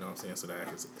wall, you know what I'm saying, so that I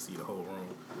can see the whole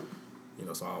room. You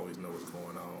know, so I always know what's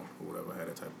going on or whatever. I had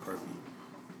that type of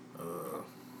curfew.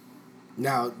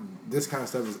 Now, this kind of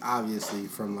stuff is obviously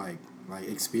from like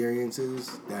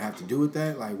experiences that have to do with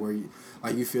that, like where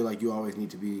you feel like you always need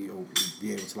to be able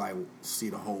to like see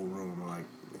the whole room, or like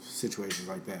situations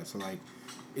like that. So like,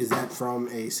 is that from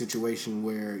a situation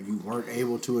where you weren't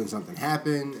able to and something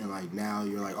happened, and like now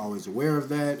you're like always aware of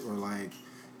that, or like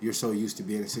you're so used to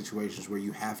being in situations where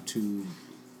you have to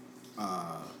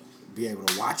be able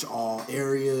to watch all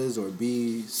areas or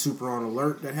be super on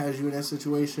alert that has you in that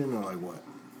situation, or like what?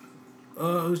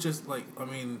 It was just like, I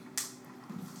mean,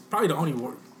 probably the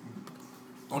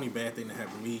only bad thing that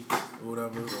happened to me or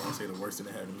whatever, or I'll say the worst thing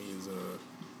that happened to me is,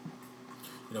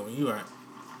 you know, when you are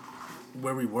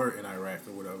where we were in Iraq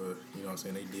or whatever, you know what I'm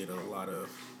saying, they did a lot of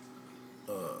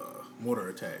mortar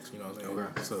attacks, you know what I'm saying?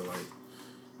 Okay. So, like,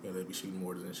 you know, they'd be shooting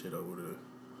mortars and shit over the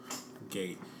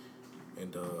gate.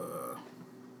 And,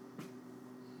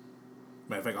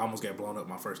 matter of fact, I almost got blown up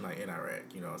my first night in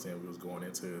Iraq, you know what I'm saying? We was going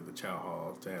into the chow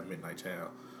hall to have midnight chow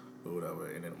or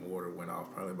whatever, and then the mortar went off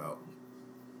probably about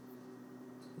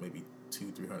maybe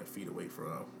 200-300 feet away from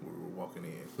where we were walking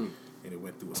in, and it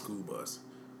went through a school bus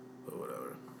or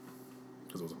whatever,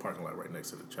 because it was a parking lot right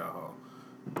next to the chow hall.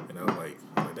 And I was like,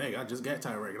 dang, I just got to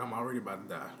Iraq and I'm already about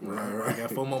to die. Right. I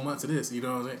got 4 more months of this, you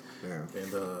know what I'm saying? Yeah.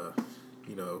 And,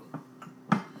 you know,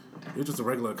 it was just a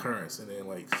regular occurrence. And then,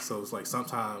 like, so it's like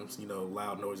sometimes, you know,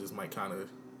 loud noises might kind of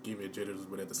give you jitters,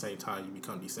 but at the same time, you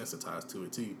become desensitized to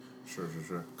it, too. Sure.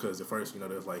 Because at first, you know,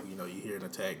 there's like, you know, you hear an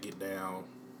attack, get down,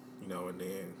 you know, and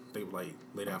then they would, like,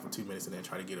 lay down for 2 minutes and then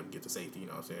try to get to safety, you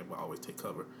know what I'm saying? But always take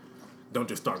cover. Don't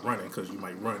just start running, because you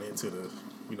might run into the,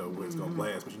 you know, where it's going to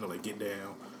blast. But, you know, like, get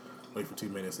down, wait for 2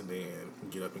 minutes, and then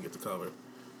get up and get to cover.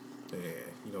 And,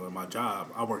 you know, in my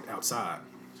job, I worked outside,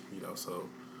 you know, so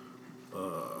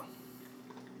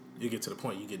you get to the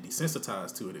point you get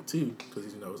desensitized to it, too,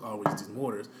 because, you know, it's always these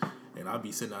mortars. And I'll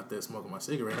be sitting out there smoking my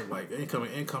cigarette, and like,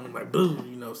 incoming, like, boom,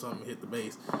 you know, something hit the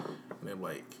base. And then,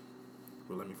 like,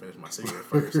 well, let me finish my cigarette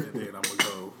first, and then I'm going to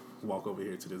go walk over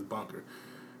here to this bunker.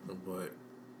 But,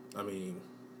 I mean,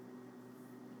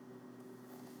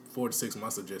 4 to 6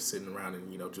 months of just sitting around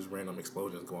and, you know, just random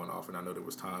explosions going off. And I know there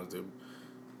was times that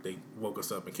they woke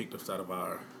us up and kicked us out of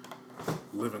our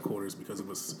living quarters because it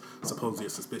was supposedly a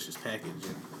suspicious package,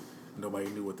 and nobody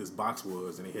knew what this box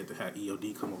was, and they had to have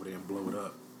EOD come over there and blow it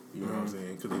up. You know what I'm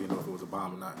saying? Because they didn't know if it was a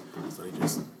bomb or not. So they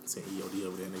just sent EOD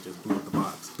over there and they just blew up the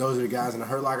box. Those are the guys in the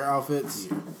Hurt Locker outfits?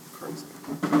 Yeah. Crazy.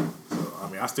 So, I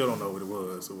mean, I still don't know what it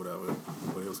was or whatever,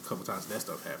 but it was a couple times that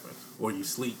stuff happened. Or you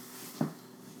sleep,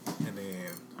 and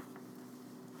then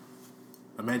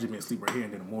imagine being asleep right here,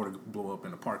 and then a mortar blow up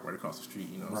in the park right across the street,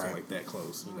 you know, right. So like that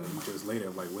close. You know, you just lay there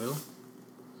like, well.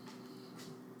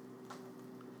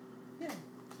 Yeah.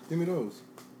 Give me those.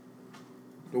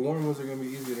 The warm ones are going to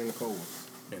be easier than the cold ones.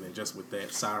 And then just with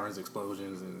that, sirens,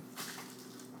 explosions, and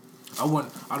I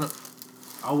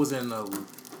was in a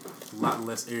lot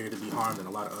less area to be harmed than a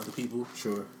lot of other people.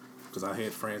 Sure. Because I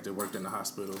had friends that worked in the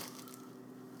hospital.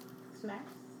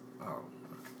 Snacks?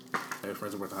 I had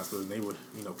friends that worked in the hospital, and they would,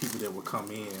 you know, people that would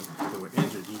come in that were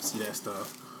injured, you'd see that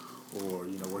stuff. Or,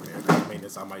 you know, working aircraft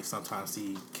maintenance, I might sometimes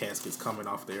see caskets coming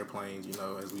off the airplanes, you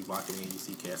know, as we block it in, you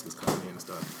see caskets coming in and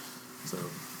stuff. So,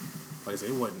 like I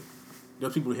said, it wasn't. There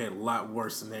were people who had a lot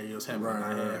worse scenarios happen than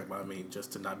I had, but I mean,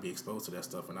 just to not be exposed to that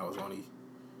stuff. And I was 19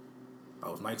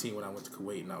 when I went to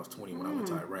Kuwait, and I was 20 when I went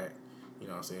to Iraq. You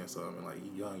know what I'm saying? So, I mean, like,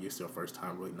 you young, it's your first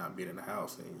time really not being in the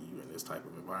house, and you in this type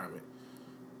of environment.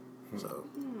 So,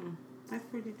 That's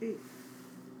pretty deep.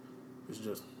 it's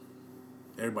just,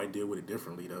 everybody deal with it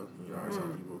differently, though. You know,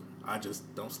 some people, I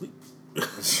just don't sleep. You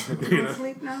don't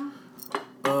sleep now?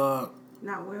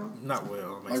 Not well? Not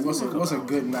well. Like, what's a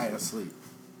good night of sleep?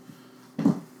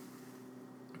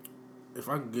 If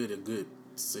I can get a good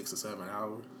 6 or 7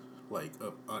 hours, like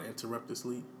uninterrupted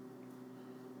sleep,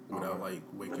 without like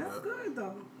waking Well, that's up. good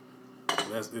though.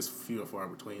 It's few and far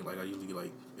between. Like I usually get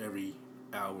like every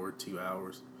hour, 2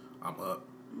 hours, I'm up,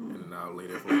 and then I'll lay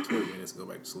there for like 20 minutes and go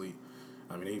back to sleep.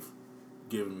 I mean, they've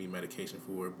given me medication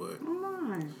for it, but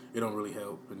it don't really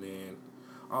help. And then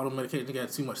all the medication, they got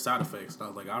too much side effects. And I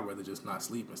was like, I'd rather just not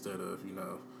sleep instead of, you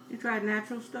know. You tried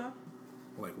natural stuff?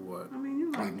 Like what? I mean,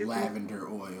 you Like lavender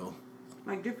oil.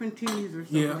 Like different teas or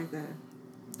something like that.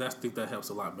 I think that helps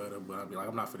a lot better, but I'd be like,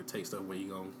 I'm not for the take stuff where you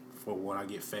going for one, I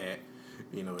get fat,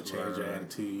 you know, it change your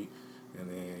attitude, and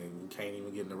then you can't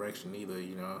even get an erection either,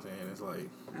 you know what I'm saying? It's like,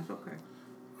 that's okay.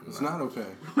 It's not okay.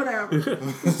 Whatever.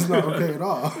 It's not okay at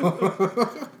all.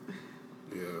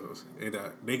 yeah, and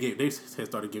they had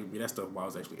started giving me that stuff while I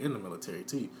was actually in the military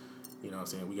too. You know what I'm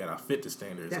saying? We got our fitness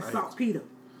standards. That's saltpeter.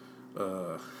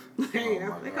 Hey,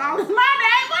 they call it my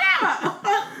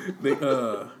name,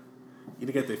 whatever. You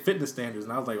look at the fitness standards,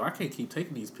 and I was like, well, I can't keep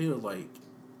taking these pills. Like,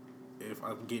 if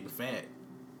I'm getting fat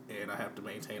and I have to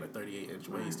maintain a 38-inch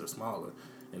waist or smaller,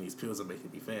 and these pills are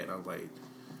making me fat, and I was like,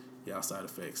 y'all side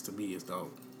effects to me it's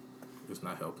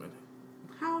not helping.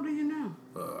 How old are you now?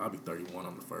 I'll be 31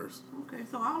 on the 1st. Okay,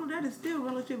 so all of that is still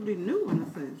relatively new in a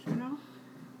sense, you know?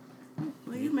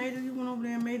 Well, you made it, you went over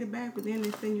there and made it back, but then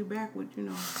they send you back with,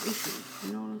 issues.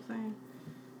 You know what I'm saying?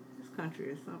 This country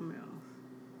is something else.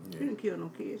 Yeah. You didn't kill no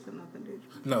kids or nothing, did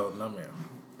you? No, ma'am.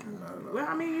 No. Well,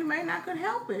 I mean, you may not could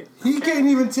help it. He can't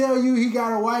even tell you he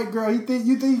got a white girl. You think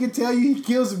he can tell you he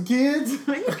killed some kids?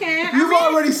 You can't. You've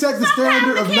already set the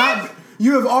standard of not.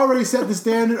 You have already set the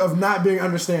standard of not being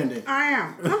understanding. I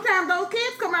am. Sometimes those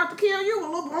kids come out to kill you with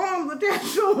little arms with that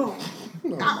shoe.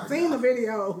 I've seen the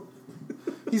video.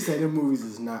 He said in movies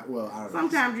is not well. I don't know.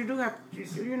 Sometimes you do have,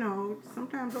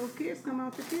 sometimes those kids come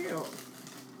out to kill.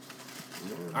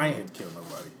 I ain't killed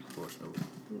nobody, fortunately.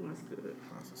 That's good.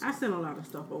 I sent a lot of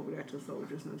stuff over there to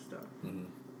soldiers and stuff.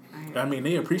 Mm-hmm. I mean,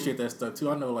 they appreciate that stuff too.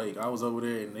 I know, like, I was over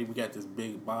there and we got this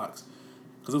big box.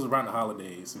 Because it was around the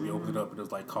holidays. We opened it up and it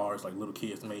was like cars, like little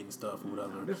kids made and stuff or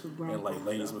whatever. This was and like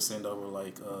ladies would send over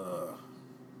like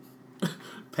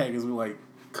packages with like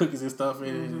cookies and stuff in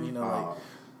it. And, like,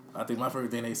 I think my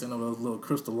favorite thing they sent over those little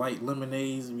Crystal Light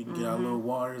lemonades. We can get our little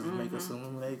waters and make us some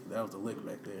lemonade. That was the lick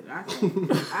back there.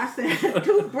 I sent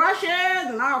toothbrushes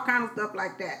and all kind of stuff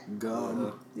like that.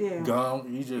 Gum. Gum.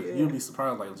 You'd be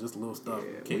surprised, like just little stuff.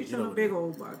 Yeah, we sent a big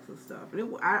old box of stuff.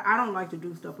 I don't like to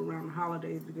do stuff around the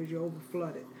holidays because you're over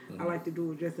flooded. I like to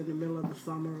do it just in the middle of the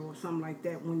summer or something like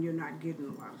that when you're not getting a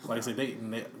lot of stuff. Like I said, we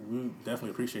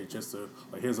definitely appreciate just to,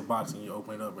 like, here's a box and you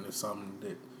open it up and it's something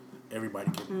that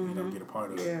everybody can get a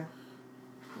part of. Yeah,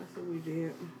 that's what we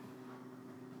did.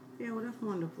 Yeah, well, that's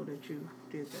wonderful that you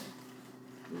did that.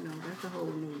 That's a whole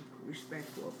new respect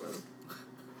for a brother.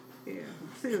 Yeah,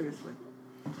 seriously.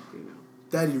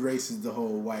 That erases the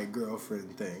whole white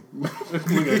girlfriend thing. You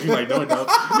like, no.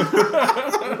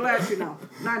 I'm glad you know.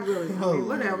 Not really. I mean,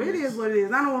 whatever. It is what it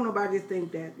is. I don't want nobody to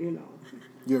think that,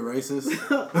 You're racist?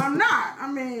 I'm not.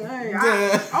 I mean, hey,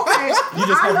 You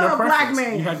just I have love your black preference.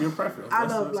 men. You have your preference. I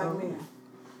love black men.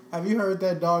 Have you heard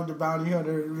that Dog the Bounty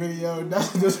Hunter video?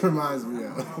 That's what this reminds me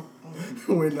of.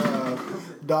 When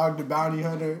Dog the Bounty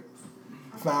Hunter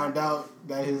found out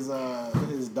that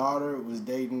his daughter was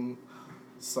dating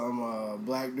some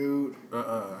black dude.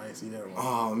 I ain't see that one.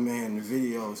 Oh man, the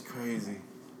video is crazy.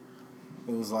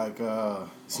 It was like,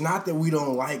 it's not that we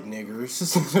don't like niggers.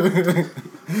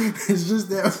 It's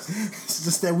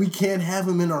just that we can't have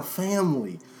him in our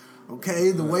family.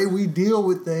 Okay, the way we deal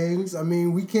with things, I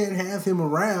mean, we can't have him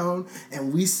around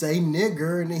and we say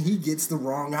nigger and then he gets the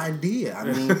wrong idea. I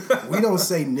mean, we don't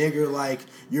say nigger like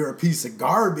you're a piece of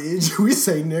garbage. We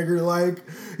say nigger like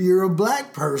you're a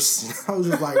black person. I was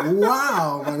just like,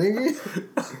 wow, my nigga.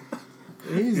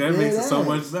 He's that dead makes ass. it so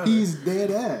much better. He's dead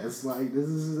ass. Like, this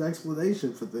is his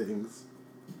explanation for things.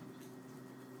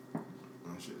 That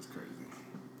shit is crazy.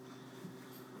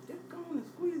 Just go on and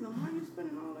squeeze them. Why are you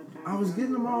spending all that time? I was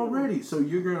getting them all ready. So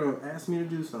you're going to ask me to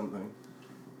do something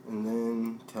and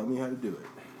then tell me how to do it.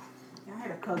 Yeah, I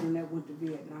had a cousin that went to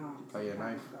Vietnam. Oh, yeah,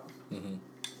 nice. Mm-hmm.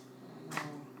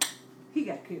 He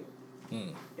got killed.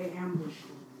 They ambushed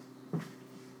him.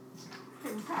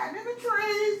 He was hiding in the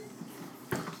trees.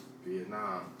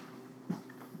 Vietnam.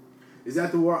 Is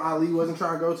that the war Ali wasn't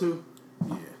trying to go to?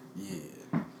 Yeah.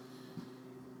 Yeah.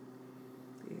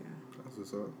 That's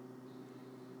what's up.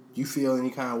 You feel any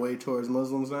kind of way towards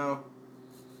Muslims now?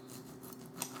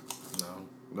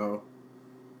 No.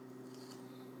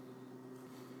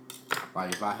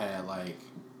 Like if I had like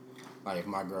if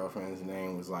my girlfriend's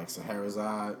name was like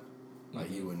Saharazad,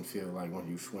 like you wouldn't feel like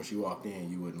when she walked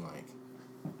in, you wouldn't like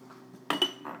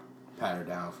pat her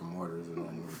down for mortars and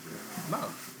nothing.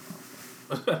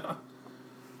 No.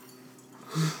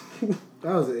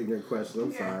 That was an ignorant question.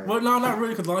 I'm sorry. Well, no, not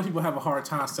really, because a lot of people have a hard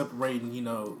time separating,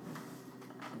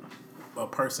 a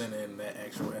person and that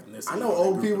actual ethnicity. I know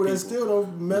old people that still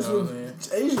don't mess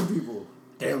with Asian people.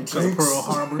 Damn, Pearl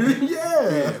Harbor.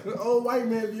 Yeah. Old white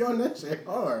man be on that shit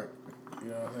hard. You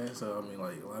know what I'm saying? So, I mean,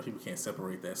 like, a lot of people can't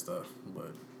separate that stuff,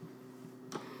 but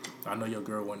I know your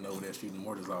girl wasn't over there shooting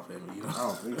mortars off at me, I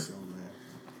don't think so, man.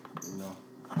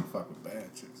 I fuck with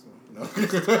bad chicks, so,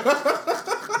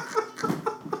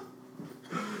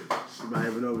 She might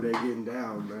have been over there getting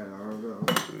down, man. I don't know.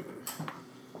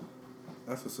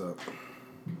 That's what's up.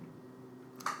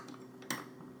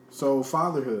 So,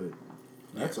 fatherhood.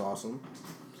 That's awesome.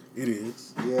 It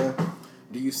is. Yeah.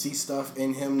 Do you see stuff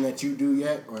in him that you do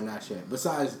yet or not yet?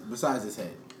 Besides his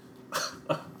head.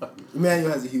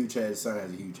 Emmanuel has a huge head. His son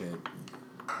has a huge head.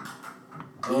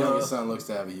 The youngest son looks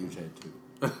to have a huge head too.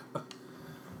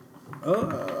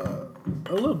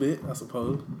 A little bit, I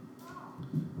suppose.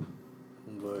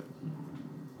 But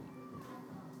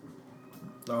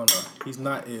I don't know. He's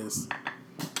not as.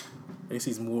 I guess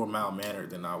he's more mild-mannered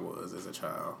than I was as a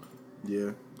child.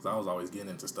 Yeah. Because I was always getting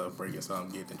into stuff, breaking something,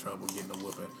 getting in trouble, getting a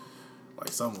whooping. Like,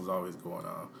 something was always going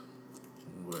on.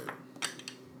 But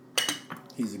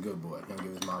he's a good boy. He don't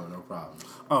give his mama no problems.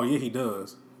 Oh, yeah, he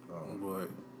does. But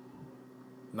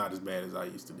not as bad as I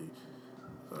used to do.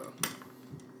 So.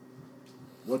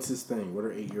 What's his thing? What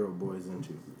are 8-year-old boys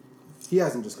into? He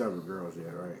hasn't discovered girls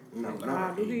yet, right? No.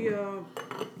 Do he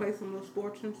play some little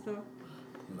sports and stuff?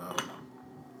 No.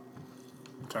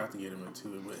 Tried to get him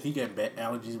into it, but he got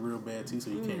allergies real bad too, so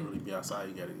you can't really be outside.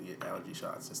 You got to get allergy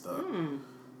shots and stuff.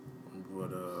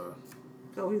 But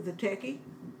so he's a techie.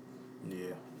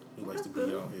 Yeah, he likes to be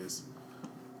on his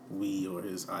Wii or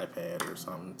his iPad or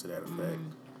something to that effect.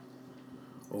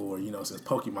 Or since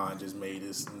Pokemon just made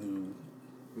this new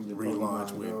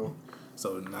relaunch with,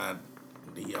 so now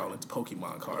he all into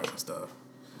Pokemon cards and stuff.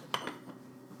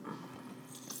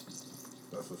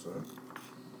 That's what's up.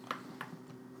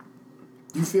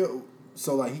 You feel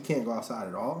so like he can't go outside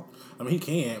at all? I mean, he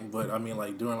can, but I mean,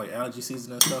 like during like allergy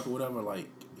season and stuff or whatever, like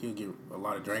he'll get a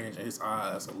lot of drainage in his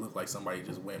eyes. It look like somebody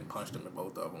just went and punched him in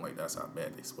both of them. Like that's how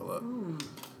bad they swell up.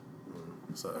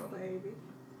 So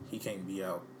he can't be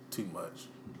out too much.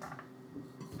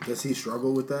 Does he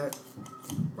struggle with that?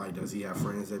 Like, does he have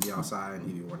friends that be outside and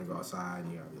he want to go outside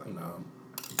and you gotta be like, no.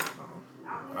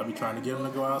 I be trying to get him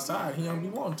to go outside. He don't be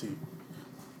wanting to.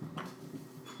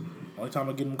 Only time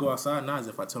I get him to go outside now is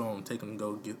if I tell him to take him to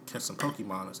go catch some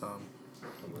Pokemon or something.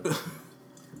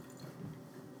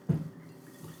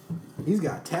 He's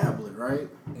got a tablet, right?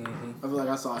 I feel like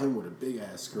I saw him with a big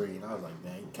ass screen. I was like,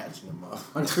 dang, catching him up.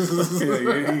 Yeah,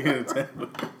 he had a tablet.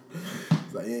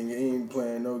 It's like, he ain't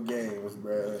playing no games,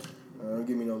 bruh. Don't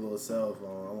give me no little cell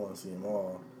phone. I want to see them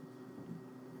all.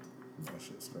 That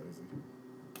shit's crazy.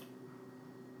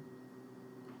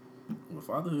 Well,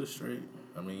 fatherhood is straight.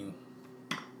 I mean,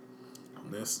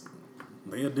 they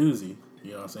a doozy.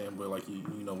 You know what I'm saying? But like you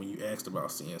know, when you asked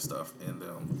about seeing stuff in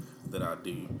them that I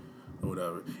do or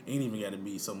whatever, it ain't even got to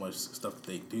be so much stuff that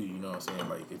they do. You know what I'm saying?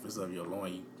 Like if it's of your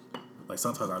loin, like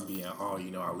sometimes I be in awe.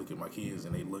 You know, I look at my kids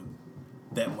and they look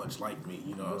that much like me.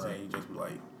 You know what I'm saying? You just be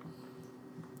like,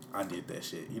 I did that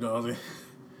shit. You know what I'm saying?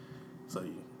 So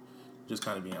you just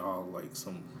kind of be in awe, like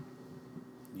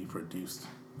you produced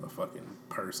a fucking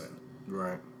person.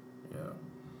 Right. Yeah.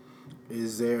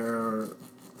 Is there...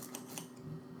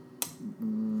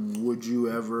 Would you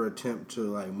ever attempt to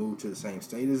like move to the same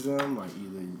state as them? Like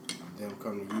either them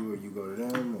come to you or you go to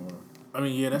them, or? I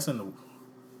mean, yeah, that's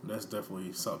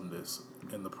definitely something that's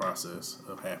in the process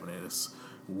of happening. It's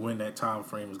when that time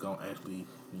frame is gonna actually,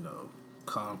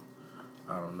 come.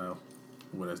 I don't know.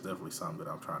 Well, that's definitely something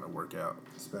that I'm trying to work out.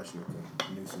 Especially with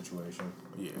the new situation.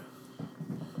 Yeah.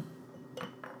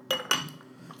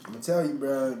 I'm gonna tell you,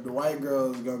 bro, the white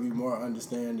girl is gonna be more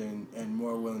understanding and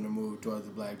more willing to move towards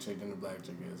the black chick than the black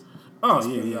chick is. Oh,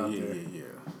 yeah.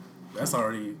 That's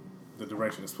already the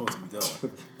direction it's supposed to be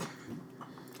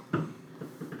going.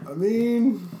 I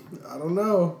mean, I don't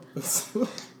know.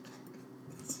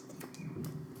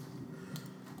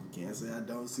 Can't say I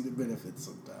don't see the benefits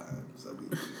sometimes. I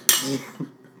mean,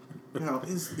 now,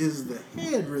 is the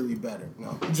head really better?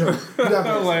 No, I'm joking.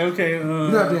 I'm like, okay. You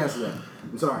don't have to answer that.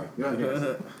 I'm sorry. You don't have to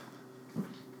answer that.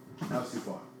 That was too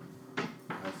far.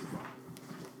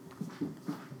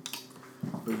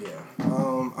 But yeah,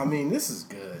 I mean, this is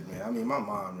good, man. I mean, my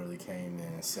mom really came in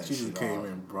and set She shit just came off.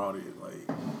 in and brought it, like,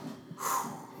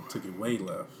 took it way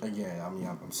left. Again, I mean,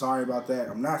 I'm sorry about that.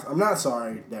 I'm not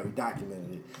sorry that we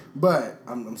documented it, but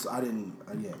I didn't.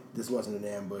 Again, this wasn't an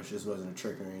ambush. This wasn't a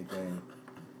trick or anything.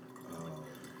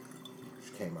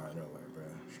 She came out of nowhere, bro.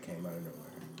 She came out of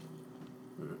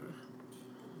nowhere.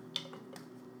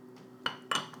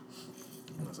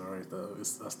 That's all right though.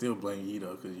 I still blame you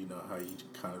though, because you know how you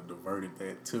kind of diverted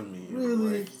that to me.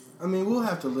 Really? Like, I mean, we'll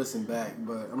have to listen back,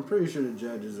 but I'm pretty sure the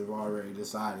judges have already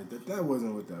decided that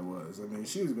wasn't what that was. I mean,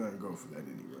 she was gonna go for that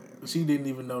anyway. she didn't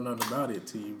even know nothing about it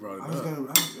till you brought it up.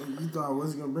 You thought I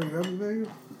wasn't gonna bring it up, nigga?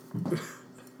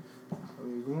 I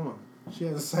mean, come on.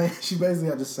 She basically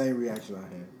had the same reaction I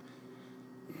had.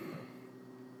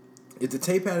 If the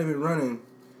tape hadn't been running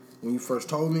when you first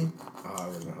told me, it would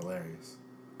have been hilarious.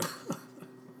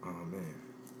 Oh, man.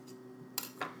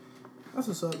 That's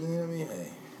what's up, man. I mean,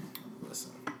 hey,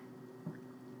 listen.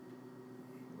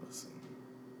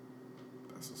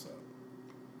 That's what's up.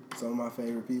 Some of my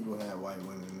favorite people had white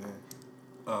women, man.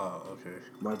 Oh, okay.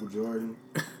 Michael Jordan.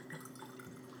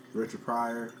 Richard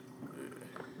Pryor.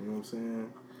 You know what I'm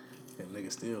saying? And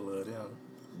niggas still love them.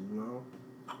 You know?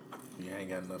 You ain't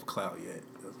got enough clout yet.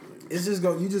 That's what it It's just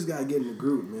you just gotta get in the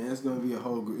group, man. It's gonna be a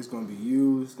whole group. It's gonna be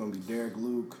you. It's gonna be Derek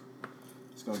Luke.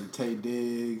 It's gonna be Tay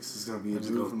Diggs. It's gonna be a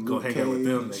dude from go Luke hang Cage. out with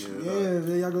them niggas. Yeah,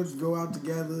 then y'all gonna just go out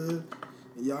together.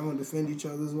 And y'all gonna defend each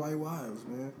other's white wives,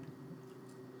 man.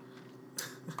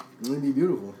 It's gonna be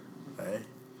beautiful. Hey.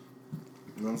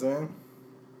 You know what I'm saying?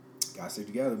 Gotta stick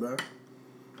together, bro.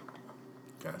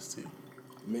 Got to.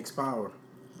 Mixed power.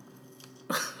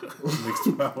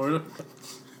 Mixed power.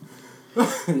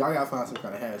 Y'all gotta find some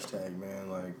kind of hashtag, man.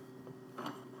 Like,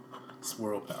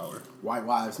 Swirl power. white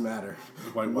wives matter.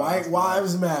 White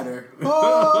wives matter.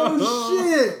 Oh,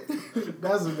 shit.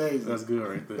 That's amazing. That's good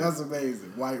right there. That's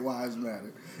amazing. White wives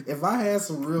matter. If I had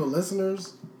some real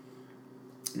listeners,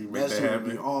 that shit would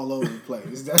be all over the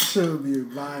place. That shit would be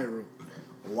viral.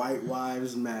 White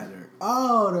wives matter.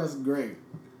 Oh, that's great.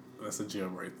 That's a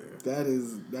gem right there.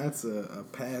 That's a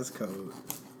passcode.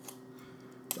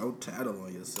 Don't tattle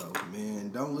on yourself, man.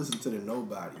 Don't listen to the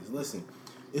nobodies. Listen,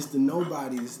 it's the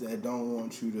nobodies that don't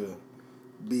want you to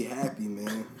be happy,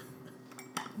 man.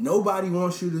 Nobody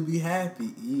wants you to be happy,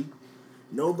 E.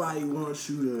 Nobody wants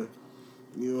you to,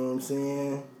 you know what I'm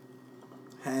saying,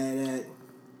 have that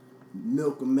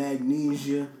milk of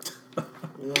magnesia.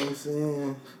 You know what I'm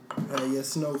saying? Have your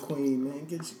snow queen, man.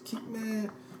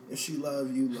 Man. If she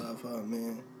love you, love her,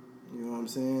 man. You know what I'm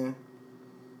saying?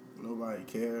 Nobody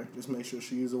care. Just make sure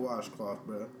she use a washcloth,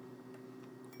 bro.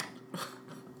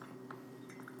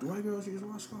 Do white girls use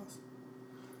washcloths?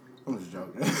 I'm just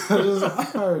joking. I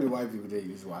heard that white people did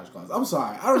use washcloths. I'm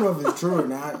sorry. I don't know if it's true or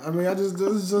not. I mean, this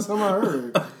is just something I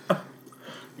heard.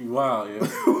 You wild, yeah.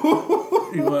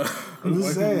 You wild. I'm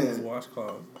just saying. Use a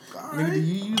washcloth. All Nigga, right. do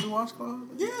you use a washcloth?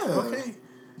 Yeah. Okay.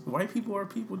 White people are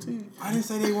people too. I didn't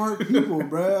say they weren't people,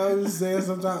 bro. I was just saying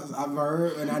sometimes I've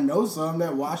heard, and I know some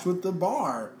that wash with the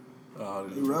bar.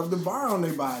 They rub the bar on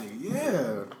their body.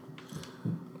 Yeah.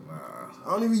 I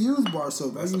don't even use bar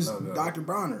soap. I use Dr.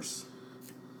 Bronner's.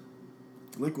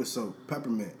 Liquid soap,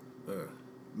 peppermint.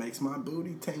 Makes my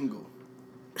booty tingle.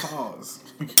 Pause.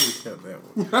 You could have kept that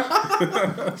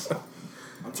one.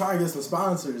 I'm trying to get some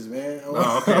sponsors, man.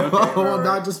 Oh, okay. I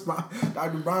want Right.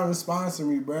 Dr. Bronner to sponsor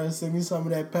me, bro. Send me some of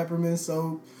that peppermint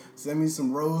soap. Send me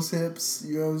some rose hips.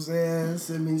 You know what I'm saying?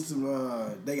 Send me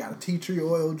some, they got a tea tree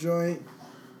oil joint.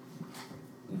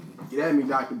 Get at me,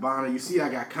 Dr. Bonner. You see, I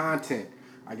got content.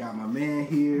 I got my man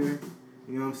here.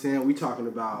 You know what I'm saying? We talking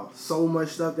about so much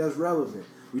stuff that's relevant.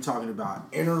 We talking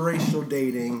about interracial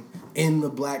dating in the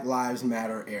Black Lives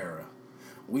Matter era.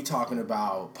 We talking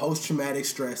about post-traumatic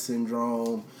stress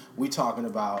syndrome. We talking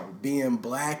about being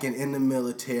black and in the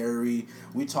military.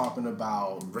 We talking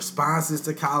about responses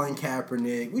to Colin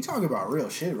Kaepernick. We talking about real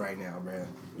shit right now, man.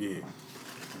 Yeah.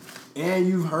 And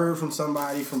you've heard from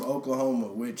somebody from Oklahoma,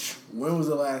 which, when was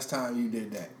the last time you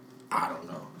did that? I don't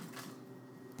know.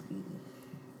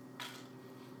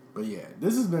 But yeah,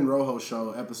 this has been Rojo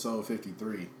Show, episode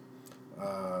 53.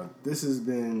 This has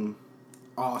been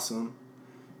awesome.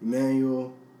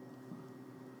 Emmanuel,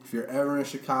 if you're ever in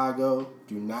Chicago,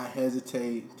 do not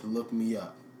hesitate to look me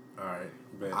up. All right.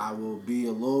 Bet. I will be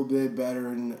a little bit better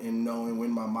in knowing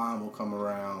when my mom will come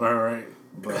around. All right.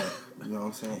 But, you know what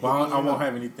I'm saying? Well, I won't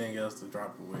have anything else to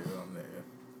drop away on there.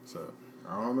 So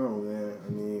I don't know, man. I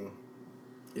mean,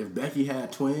 if Becky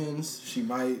had twins, she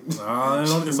might. It's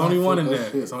only one in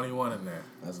there. It's only one in there.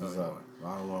 That's what's up.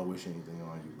 I don't want to wish anything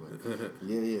on you, but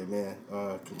yeah,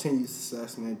 man. Continue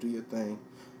success, man. Do your thing.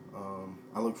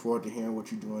 I look forward to hearing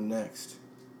what you're doing next.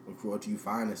 Look forward to you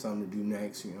finding something to do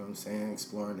next. You know what I'm saying?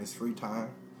 Exploring this free time.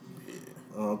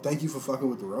 Yeah. Thank you for fucking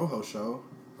with the Rojo Show.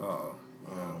 Oh,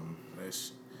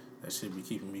 that should be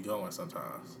keeping me going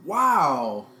sometimes.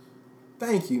 Wow.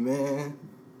 Thank you, man.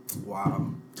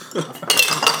 Wow.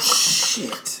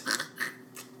 Shit.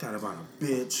 Thought about a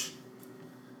bitch.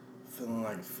 Feeling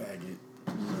like a faggot.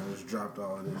 You know, just dropped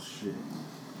all of this shit.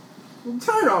 Well,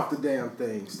 turn off the damn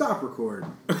thing. Stop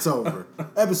recording. It's over.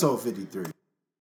 Episode 53.